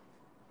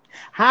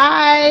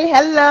 Hi,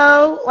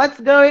 hello. What's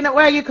going on?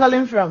 Where are you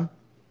calling from?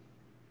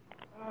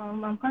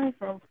 I'm calling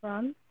from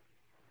France.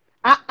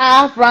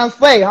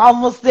 Francais.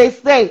 Almost they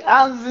say.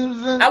 I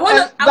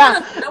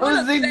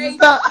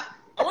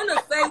want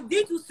to say,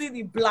 did you see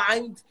the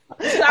blind?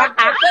 You should have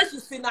first you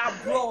seen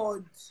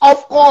abroad.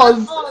 Of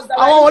course.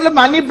 I want to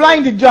money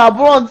blind the job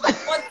abroad.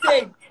 What do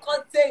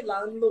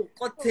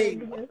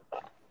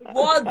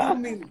you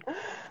mean?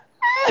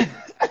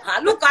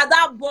 Look at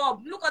that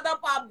Bob. Look at that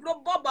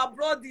Bob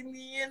abroad in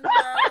the end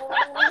now.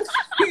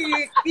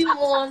 Come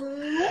on.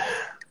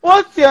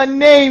 What's your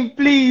name,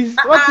 please?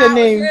 What's your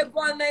name?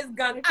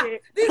 Okay.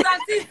 These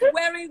aunties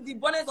wearing the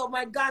bonnet of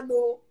my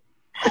Gano.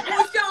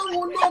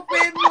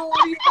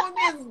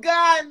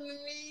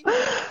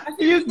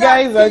 You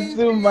guys are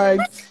too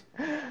much.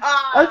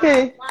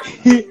 Okay.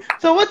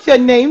 So what's your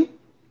name?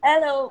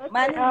 Hello,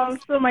 my Okay, name is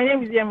so my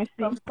name is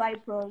from Yemisi.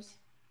 Cyprus.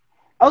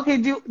 Okay,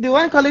 the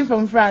one calling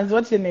from France,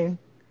 what's your name?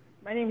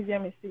 My name is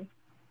Yemisi.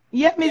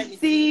 Yeah, Yeah, Miss me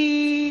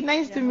see. C.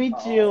 Nice to Yeah.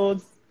 meet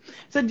you.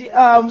 So,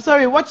 Okay.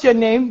 sorry, what's your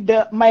name?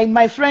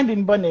 My friend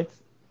in bonnet.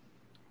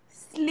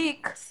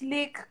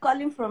 Slick,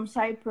 calling from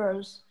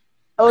Cyprus.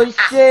 Oh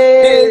shit!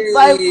 Hey,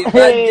 Badges.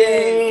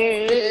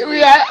 Hey,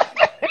 we Hey.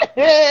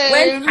 are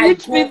When I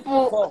rich go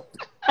people. for,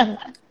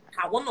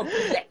 I wanna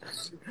be like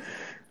you.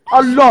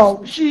 Oh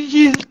no,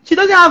 she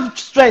doesn't have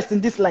stress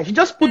in this life. She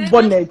just put Mhm.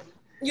 bonnet.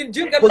 You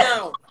drink him But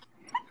now.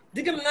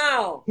 Drink him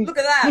now. Look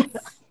at that.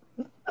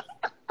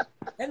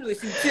 Anyway,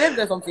 see, let me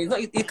tell you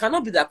something. It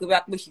cannot be that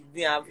Kobe she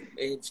didn't have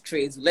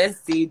trades.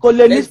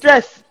 Koleni Let's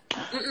stress.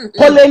 mm-mm.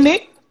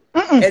 Koleni.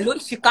 Hello,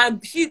 she can.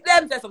 Let me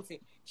tell you something.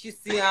 She's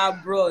in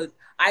abroad.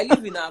 I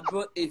live in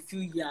abroad a few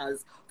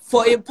years.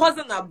 For a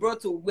person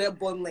abroad to wear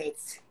bonnet,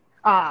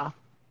 Ah.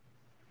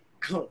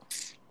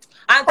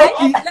 and then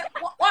Okay.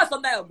 what's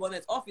under your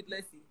bonnet? Off it,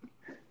 let's see.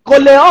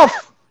 Kole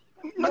off.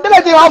 No, Don't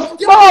let it off.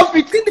 Don't off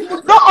it. kí ni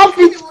mo Don't sọ? off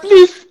Kí it, ni mo sọ?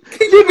 please. Kí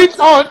ni Leave mo it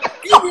sọ? on.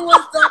 Kí ni mo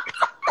sọ?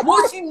 Mo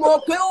sì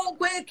mọ̀ pé ó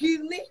pé kí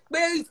ni pé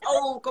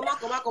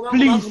come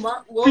Please.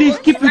 on. Please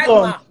Okay, keep it right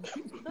on. ma.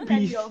 Don't let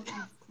Please. me off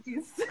it,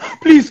 please.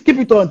 Please keep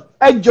it on.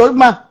 Hey,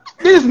 Jolma.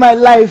 This is my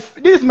life.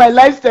 This is my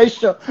life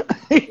session.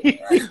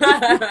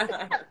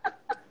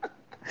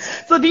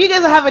 So, do you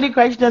guys have any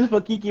questions for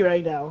Kiki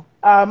right now?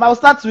 I'll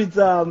start with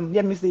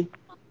let me see.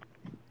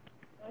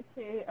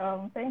 Okay.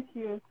 Thank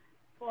you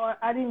for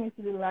adding me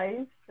to the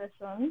live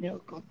session. Yeah,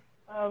 God.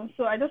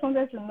 So I just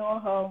wanted to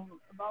know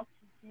about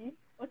Kiki.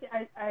 Okay,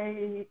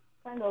 I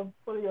kind of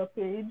follow your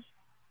page,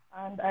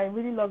 and I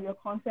really love your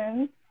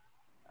content.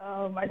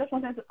 I just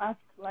wanted to ask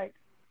like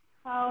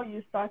how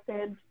you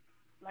started,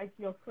 like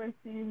your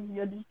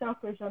digital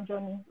creation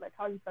journey, like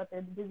how you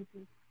started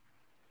basically.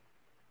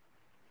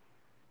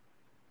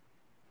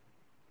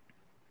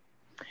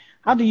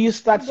 How do you Did you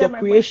start your get my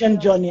creation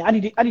question? journey? How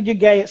did you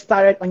get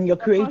started on your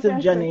A creative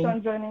content journey?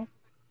 creation journey.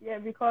 Yeah,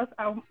 because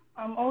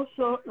I'm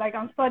also like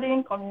I'm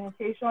studying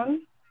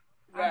communication,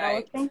 and I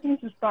was Right. thinking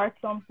to start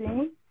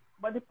something,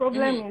 but the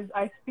problem Mm-hmm. is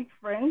I speak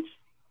French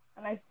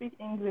and I speak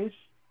English.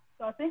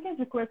 So I was thinking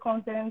to create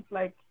content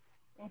like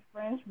in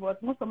French,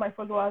 but most of my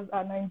followers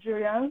are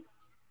Nigerians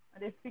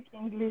and they speak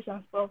English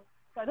and stuff.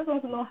 So I just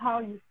want to know how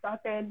you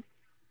started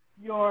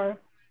your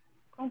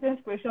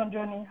content creation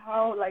journey,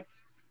 how like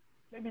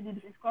maybe the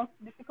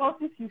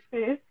difficulties you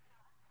face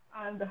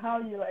and how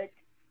you like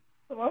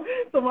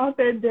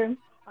surmounted them.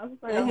 I'm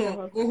sorry, I'm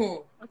nervous. Mm-hmm.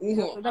 Mm-hmm. Okay,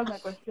 yeah, Mm-hmm. so that's my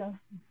question.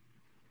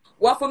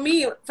 Well, for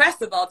me,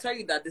 first of all, I'll tell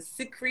you that the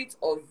secret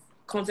of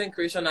content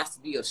creation has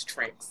to be your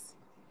strengths.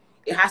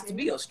 It has to Okay.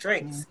 be your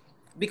strengths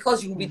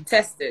because you will be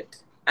tested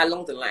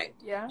along the line.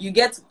 Yeah. You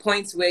get to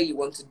points where you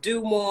want to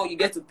do more. You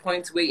get to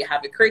points where you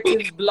have a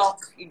creative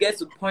block. You get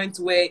to points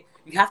where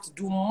you have to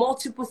do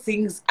multiple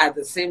things at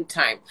the same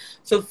time.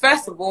 So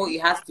first of all,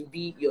 it has to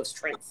be your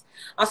strengths.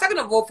 And second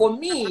of all, for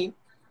me,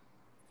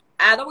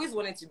 I'd always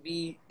wanted to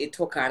be a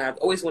talker and I'd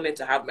always wanted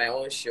to have my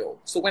own show.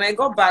 So when I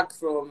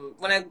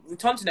when I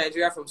returned to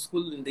Nigeria from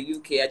school in the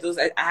UK,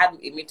 I had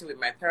a meeting with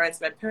my parents.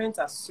 My parents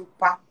are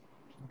super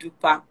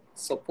duper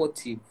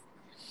supportive.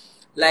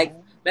 Like,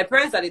 my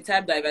parents are the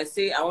type that if I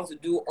say I want to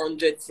do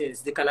 100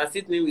 things, they can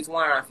assist me with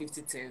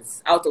 150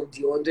 things out of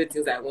the 100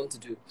 things I want to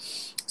do.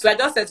 So I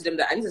just said to them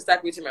that I need to start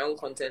creating my own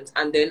content.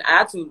 And then I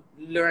had to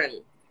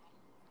learn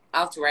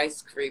how to write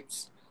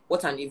scripts,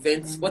 what an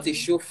event, what a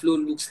show flow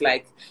looks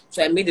like.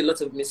 So I made a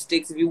lot of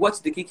mistakes. If you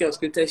watch the Kiki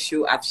Unscripted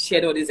show, I've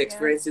shared all these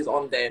experiences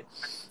on there.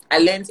 I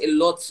learned a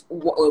lot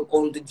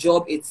on the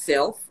job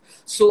itself.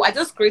 So I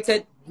just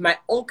created my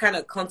own kind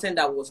of content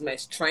that was my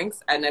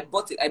strength, and I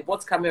bought it. I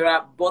bought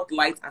camera, bought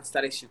light, and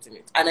started shooting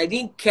it. And I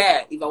didn't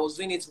care if I was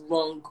doing it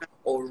wrong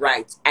or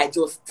right. I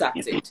just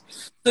started.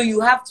 So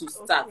you have to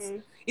start.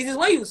 Okay. It is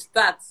when you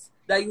start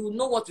that you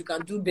know what you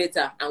can do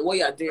better and what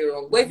you are doing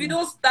wrong. But if you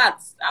don't start,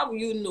 how will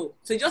you know?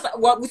 So just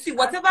we see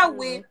whatever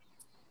way,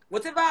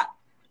 whatever,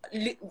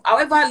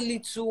 however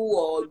little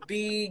or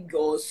big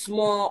or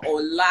small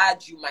or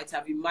large you might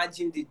have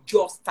imagined, it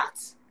just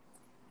starts.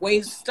 When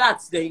you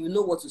start, then you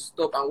know what to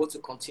stop and what to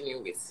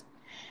continue with.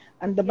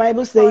 And the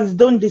Bible says,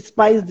 "Don't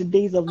despise the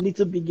days of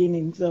little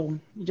beginnings." So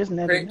you just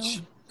never know.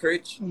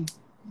 Preach.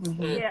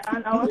 Yeah,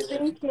 and I was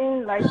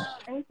thinking like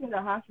anything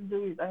that has to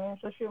do with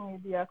social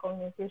media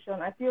communication.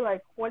 I feel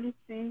like quality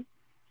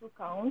to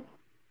count.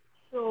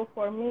 So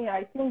for me,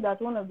 I think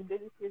that one of the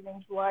basic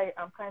reasons why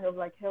I'm kind of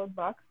like held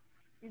back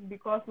is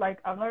because like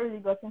I've not really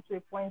gotten to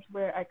a point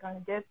where I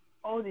can get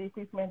all the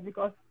equipment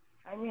because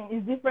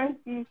it's different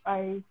if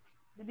I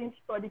didn't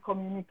study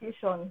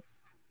communication.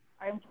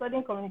 I'm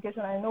studying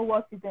communication. I know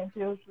what it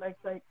entails,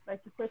 like to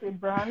create a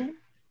brand,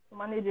 to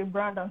manage a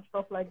brand and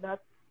stuff like that.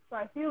 So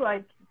I feel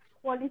like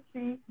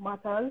quality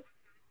matters.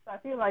 So I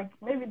feel like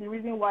maybe the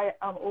reason why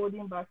I'm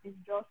holding back is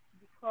just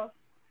because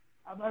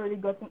I've not really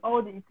gotten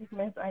all the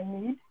equipment I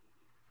need,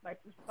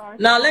 like to start.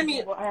 Now But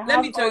I let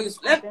have me tell all you the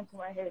content in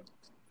my head.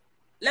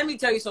 let me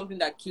tell you something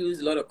that kills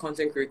a lot of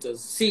content creators.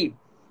 See,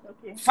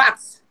 Okay.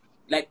 Facts.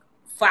 Like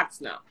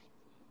facts now.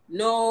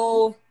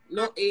 No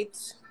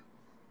eight.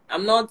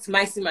 I'm not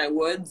mixing my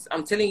words.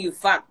 I'm telling you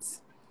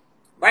facts.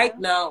 Right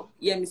now,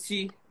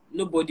 EMC,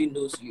 nobody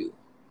knows you.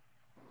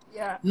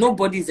 Yeah.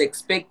 Nobody's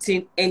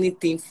expecting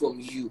anything from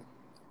you.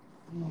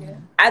 Yeah.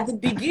 At the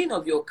beginning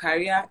of your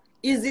career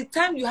is the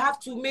time you have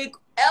to make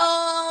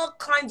all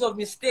kinds of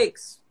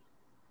mistakes.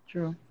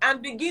 True.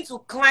 And begin to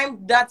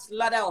climb that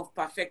ladder of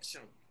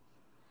perfection.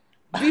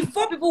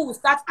 Before people will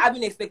start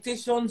having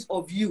expectations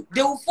of you,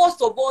 they will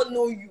first of all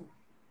know you.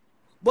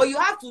 But you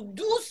have to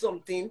do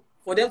something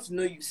for them to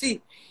know you.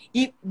 See,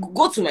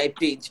 go to my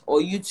page or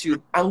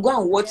YouTube and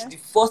go and watch the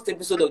first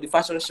episode of the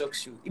Fashion Shock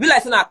Show. It be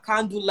like saying I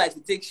can't do life to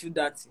take shoot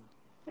that thing.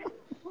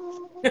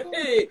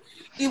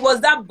 It was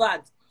that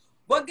bad.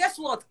 But guess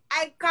what?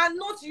 I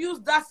cannot use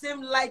that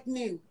same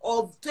lightning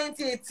of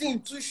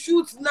 2018 to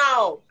shoot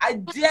now. I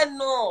dare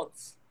not.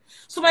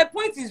 So my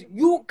point is,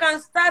 you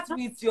can start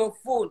with your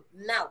phone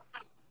now.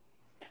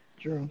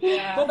 True.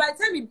 Yeah. But by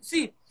the time you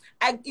see,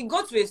 it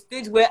got to a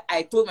stage where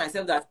I told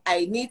myself that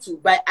I need to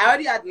buy. I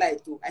already had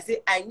light too. I said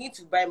I need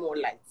to buy more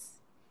lights.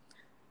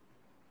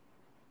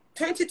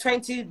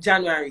 2020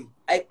 January,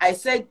 I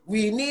said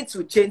we need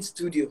to change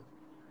studio.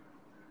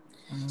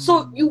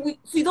 So you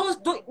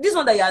don't this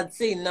one that you are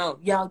saying now,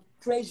 you are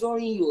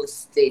pressuring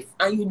yourself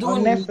and you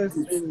don't need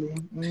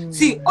it.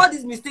 See, all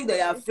these mistakes that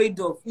you're afraid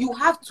of, you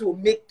have to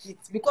make it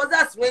because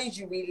that's when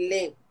you will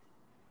learn.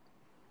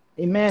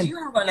 Amen. Do you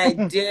have an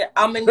idea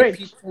how many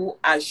people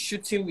are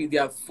shooting with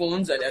their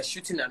phones and they're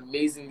shooting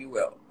amazingly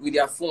well with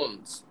their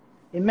phones?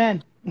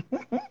 Amen.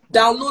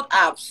 Download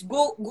apps.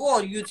 Go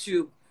on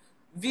YouTube.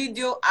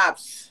 Video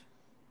apps.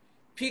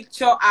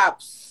 Picture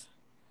apps.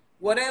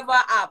 Whatever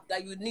app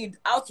that you need.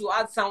 How to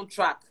add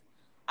soundtrack.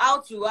 How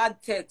to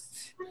add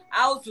text.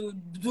 How to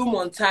do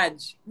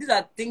montage. These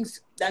are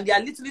things, and there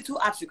are little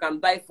apps you can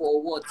buy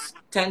for what?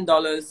 $10,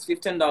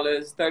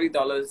 $15,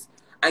 $30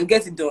 and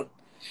get it done.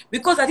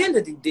 Because at the end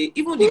of the day,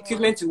 even the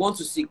equipment you want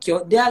to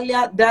secure, there are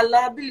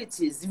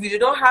liabilities. If you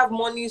don't have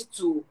monies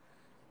to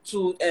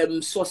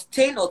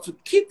sustain or to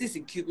keep this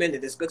equipment, then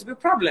there's going to be a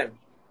problem.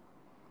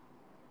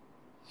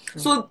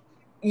 So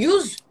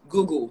use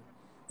Google,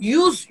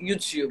 use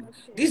YouTube.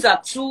 These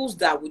are tools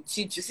that will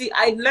teach you. See,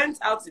 I learned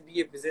how to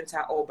be a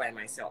presenter all by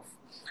myself.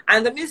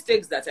 And the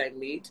mistakes that I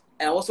made,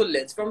 I also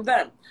learned from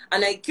them.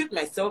 And I equipped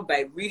myself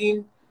by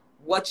reading,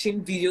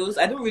 watching videos.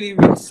 I don't really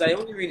read, so I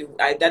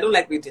don't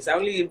like reading. So I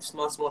only read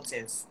small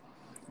things.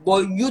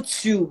 But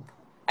YouTube,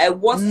 I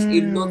watched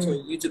a lot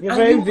on YouTube. You're and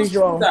very you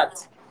visual.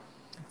 That.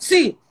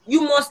 See,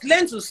 you must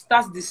learn to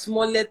start the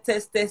smallest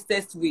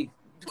test way.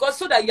 Because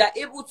so that you are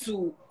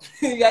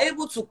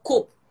able to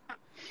cope.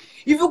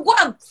 If you go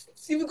and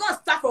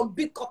start from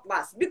big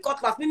cutlass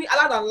meaning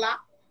a lot.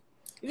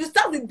 If you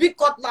start with big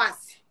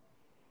cutlass,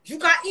 you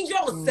can injure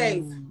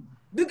yourself.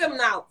 Look them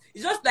now.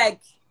 It's just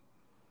like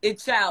a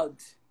child.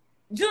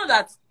 Do you know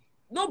that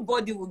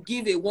nobody will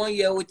give a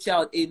 1-year-old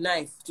child a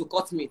knife to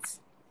cut meat?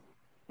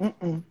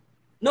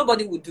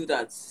 Nobody will do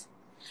that.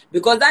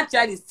 Because that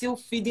child is still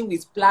feeding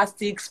with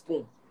plastic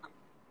spoon.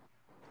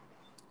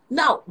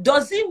 Now,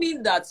 does it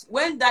mean that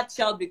when that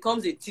child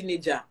becomes a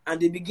teenager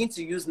and they begin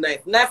to use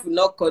knife will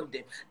not cut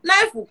them?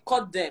 Knife will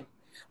cut them.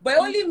 But it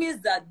only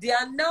means that they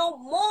are now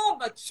more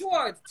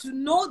matured to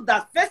know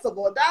that, first of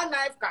all, that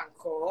knife can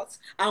cut.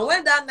 And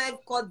when that knife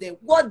cut them,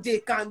 what they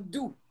can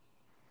do.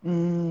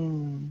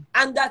 And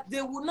that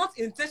they will not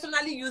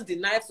intentionally use the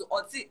knife. So,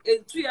 see,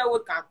 a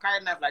 2-year-old can carry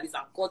a knife like this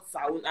and cut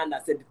her own hand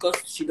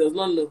because she does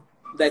not know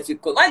that you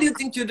cut. Why do you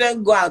think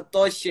children go and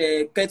touch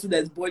a kettle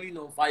that's boiling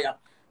on fire?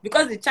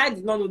 Because the child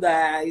did not know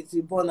that it's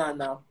a burner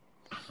now.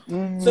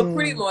 So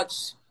pretty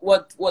much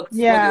what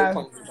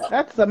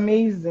that's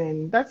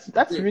amazing. That's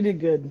really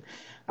good.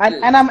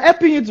 And I'm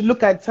helping you to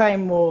look at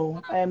time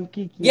more,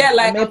 Kiki. Yeah,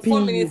 like I'm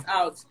 4 minutes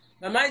out.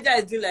 My manager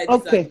is doing like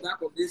this at the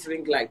back of this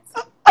ring light.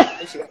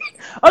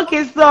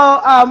 Okay,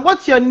 so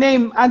what's your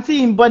name,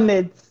 Auntie in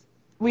Bonnet?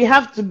 We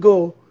have to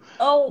go.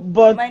 Oh,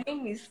 but my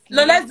name is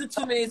No, let's do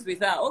 2 minutes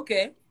with her.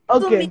 Okay.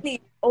 2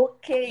 minutes.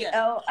 Okay.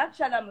 Yeah.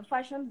 Actually, I'm a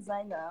fashion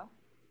designer.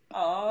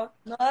 Oh,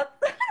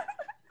 not.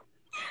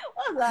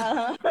 What's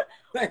that?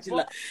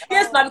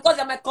 Yes, now because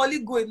you're my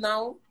colleague going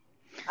now.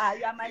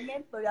 You are my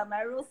mentor. You are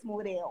my role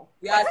model.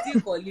 We are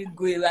still colleague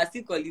going.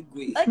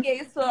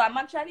 Okay, so I'm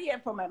actually here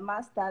for my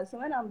master's. So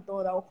when I'm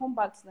done, I'll come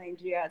back to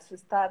Nigeria to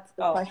start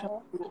the fashion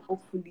school,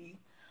 hopefully.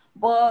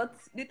 But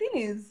the thing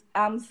is,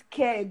 I'm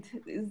scared.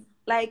 It's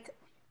like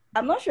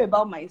I'm not sure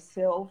about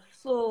myself.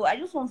 So I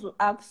just want to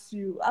ask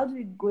you, how do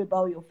you go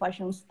about your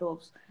fashion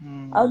stuffs?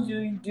 How do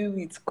you do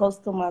with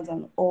customers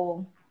and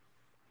all?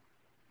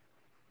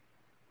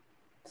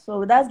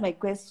 So that's my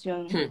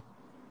question.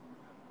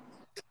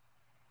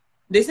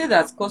 They say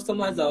that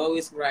customers are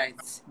always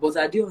right, but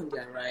are they on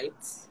their right?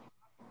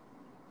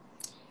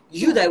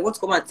 You that want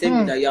to come and tell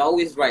me that you're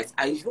always right,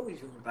 are you always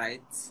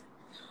right?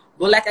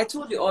 But like I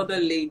told the other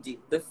lady,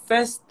 the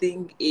first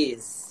thing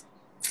is,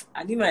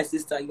 I need my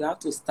sister, you have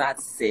to start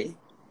say.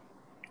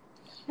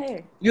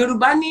 Hey.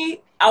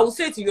 Yorubani, I will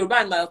say it in Yoruba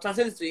and I'll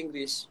translate it to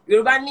English.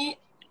 Yorubani,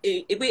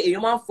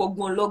 èèyàn máa ń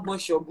fọgbọ́n lọ́gbọ́n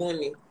ṣọgbọ́n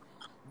ni.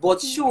 But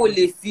ṣé o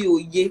lè fi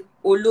òye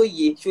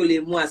olóye ṣé o lè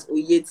mú as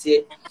òye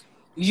tiẹ̀?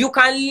 You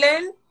can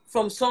learn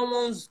from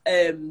someone's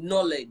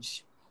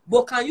knowledge,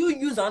 but can you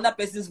use another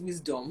person's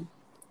wisdom?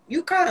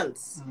 You can't.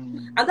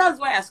 And that's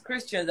why as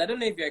Christians, I don't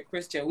know if you're a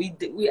Christian,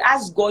 we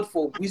ask God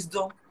for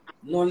wisdom,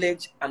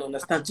 knowledge, and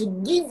understand to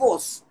give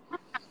us.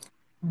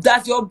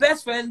 That your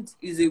best friend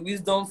is a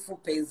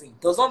wisdomful person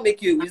does not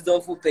make you a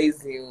wisdomful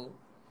person.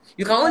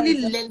 You can only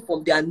learn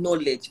from their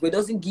knowledge, but it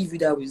doesn't give you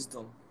that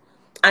wisdom.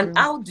 And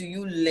how do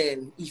you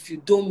learn if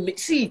you don't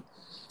see?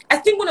 I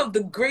think one of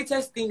the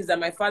greatest things that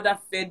my father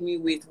fed me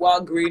with while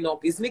growing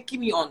up is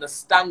making me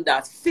understand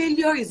that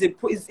failure is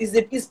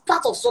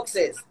part of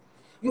success.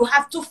 You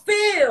have to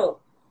fail.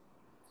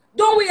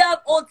 Don't we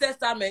have Old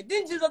Testament?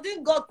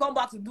 Didn't God come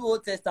back to do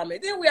Old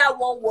Testament? Didn't we have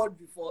one word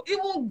before?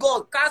 Even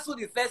God canceled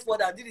the first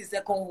word and did the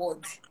second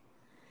word.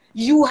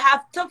 You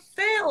have to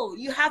fail.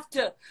 You have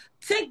to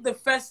take the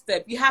first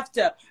step. You have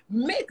to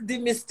make the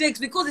mistakes,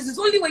 because this is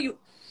only when you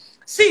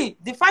see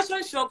the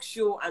Fashion Shock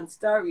Show and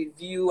Star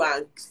Review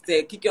and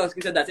the Kiki on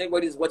Scripture that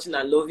everybody is watching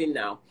and loving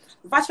now.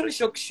 The Fashion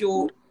Shock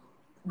Show,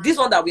 this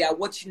one that we are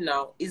watching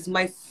now, is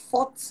my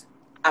fourth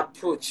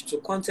approach to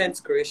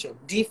content creation.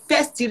 The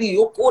first three,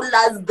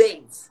 last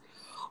days.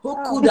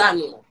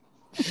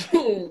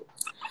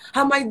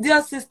 And my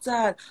dear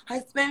sister, I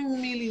spent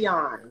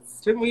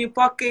millions. When you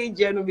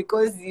package,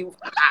 because you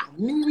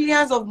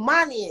millions of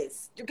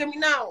monies. You get me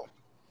now?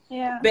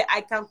 Yeah. But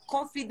I can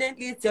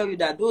confidently tell you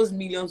that those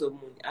millions of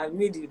money, I've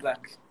made it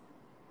back.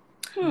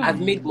 I've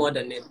made more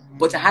than it.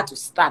 But I had to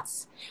start.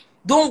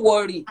 Don't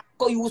worry.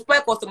 You will spoil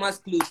customers'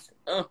 clothes.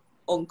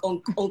 On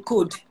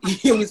code.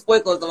 You will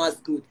spoil customers'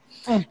 clothes.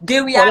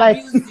 They will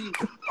abuse you.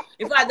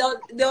 In fact,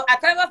 I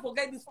can't ever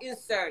forget this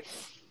insert.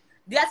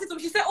 The artist,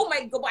 she said, "Oh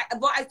my God,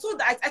 but I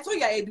told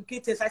you are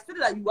educated. So I said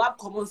that you have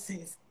common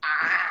sense."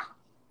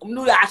 I'm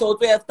not actually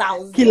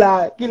 12,000.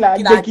 Killer,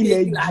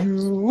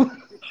 you.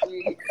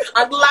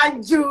 I'm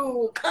like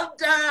you. Come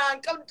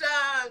down.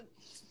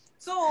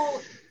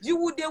 So they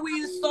will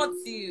insult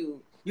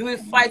you. You will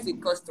fight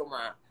with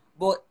customer,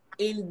 but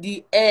in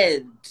the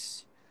end,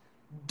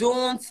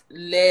 don't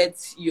let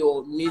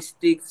your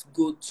mistakes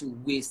go to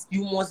waste.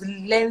 You must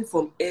learn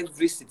from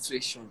every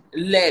situation.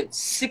 Learn,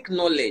 seek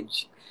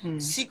knowledge,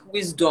 seek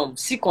wisdom,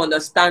 seek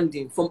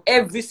understanding from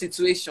every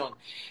situation.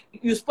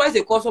 You spoil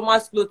a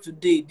customer's clothes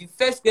today. The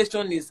first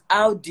question is,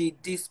 how did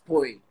this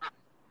spoil?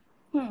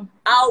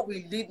 How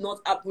will it not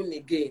happen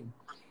again?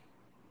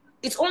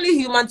 It's only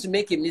human to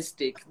make a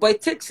mistake, but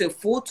it takes a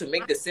fool to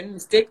make the same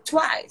mistake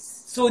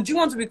twice. So do you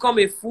want to become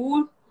a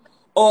fool,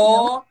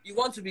 or you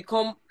want to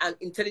become an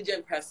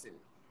intelligent person?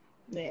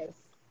 Yes.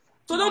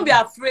 So don't be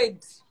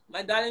afraid,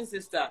 my darling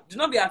sister. Do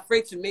not be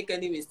afraid to make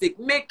any mistake.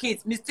 Make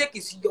it. Mistake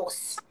is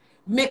yours.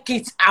 Make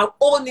it and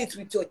own it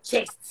with your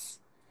chest.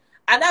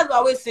 And that's why I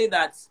always say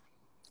that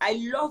I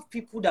love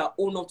people that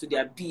own up to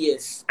their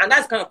BS. And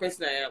that's the kind of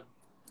person I am.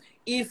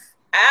 If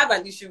I have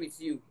an issue with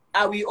you,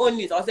 I will own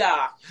it. I'll say,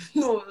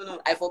 no,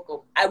 I fuck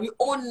up. I will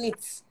own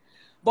it.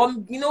 But,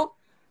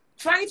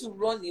 trying to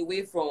run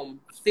away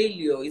from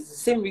failure is the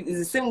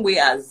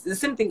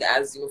same thing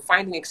as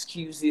finding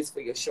excuses for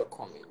your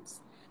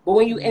shortcomings. But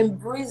when you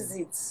embrace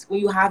it, when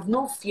you have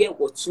no fear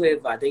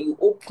whatsoever, then you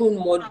open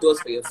more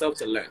doors for yourself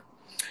to learn.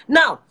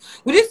 Now,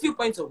 with these few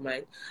points of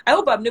mine, I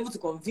hope I'm able to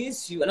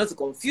convince you and not to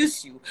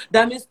confuse you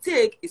that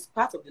mistake is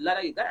part of the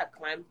ladder you gotta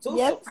climb to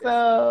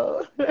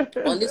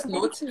success. On this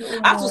note,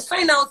 I have to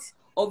sign out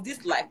of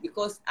this life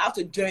because I have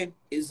to join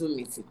a Zoom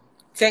meeting.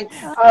 Thanks.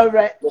 All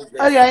right.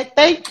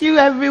 Thank you,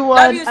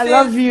 everyone. I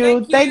love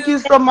you. Thank you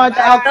so much.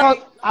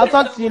 Bye. I'll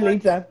talk to you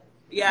later.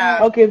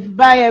 Yeah. Okay.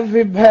 Bye,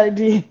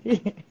 everybody.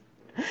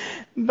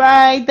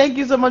 Bye. Thank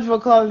you so much for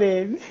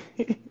calling.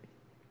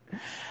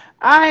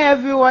 Hi,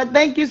 everyone.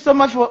 Thank you so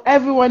much for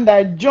everyone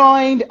that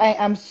joined. I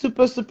am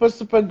super, super,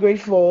 super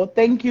grateful.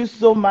 Thank you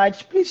so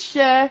much. Please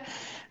share,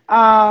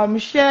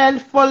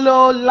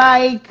 follow,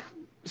 like,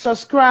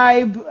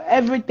 subscribe,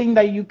 everything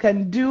that you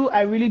can do.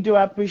 I really do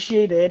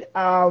appreciate it.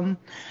 I'll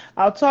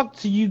talk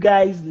to you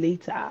guys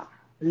later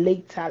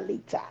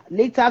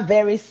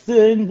very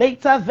soon.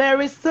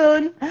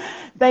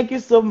 Thank you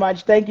so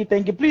much. Thank you.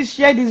 Please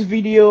share this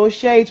video,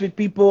 share it with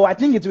people. I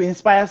think it will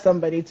inspire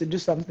somebody to do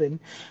something.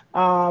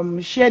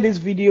 Share this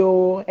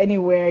video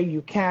anywhere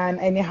you can,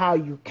 anyhow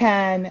you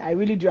can. I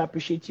really do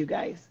appreciate you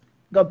guys.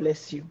 God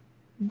bless you.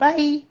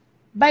 Bye.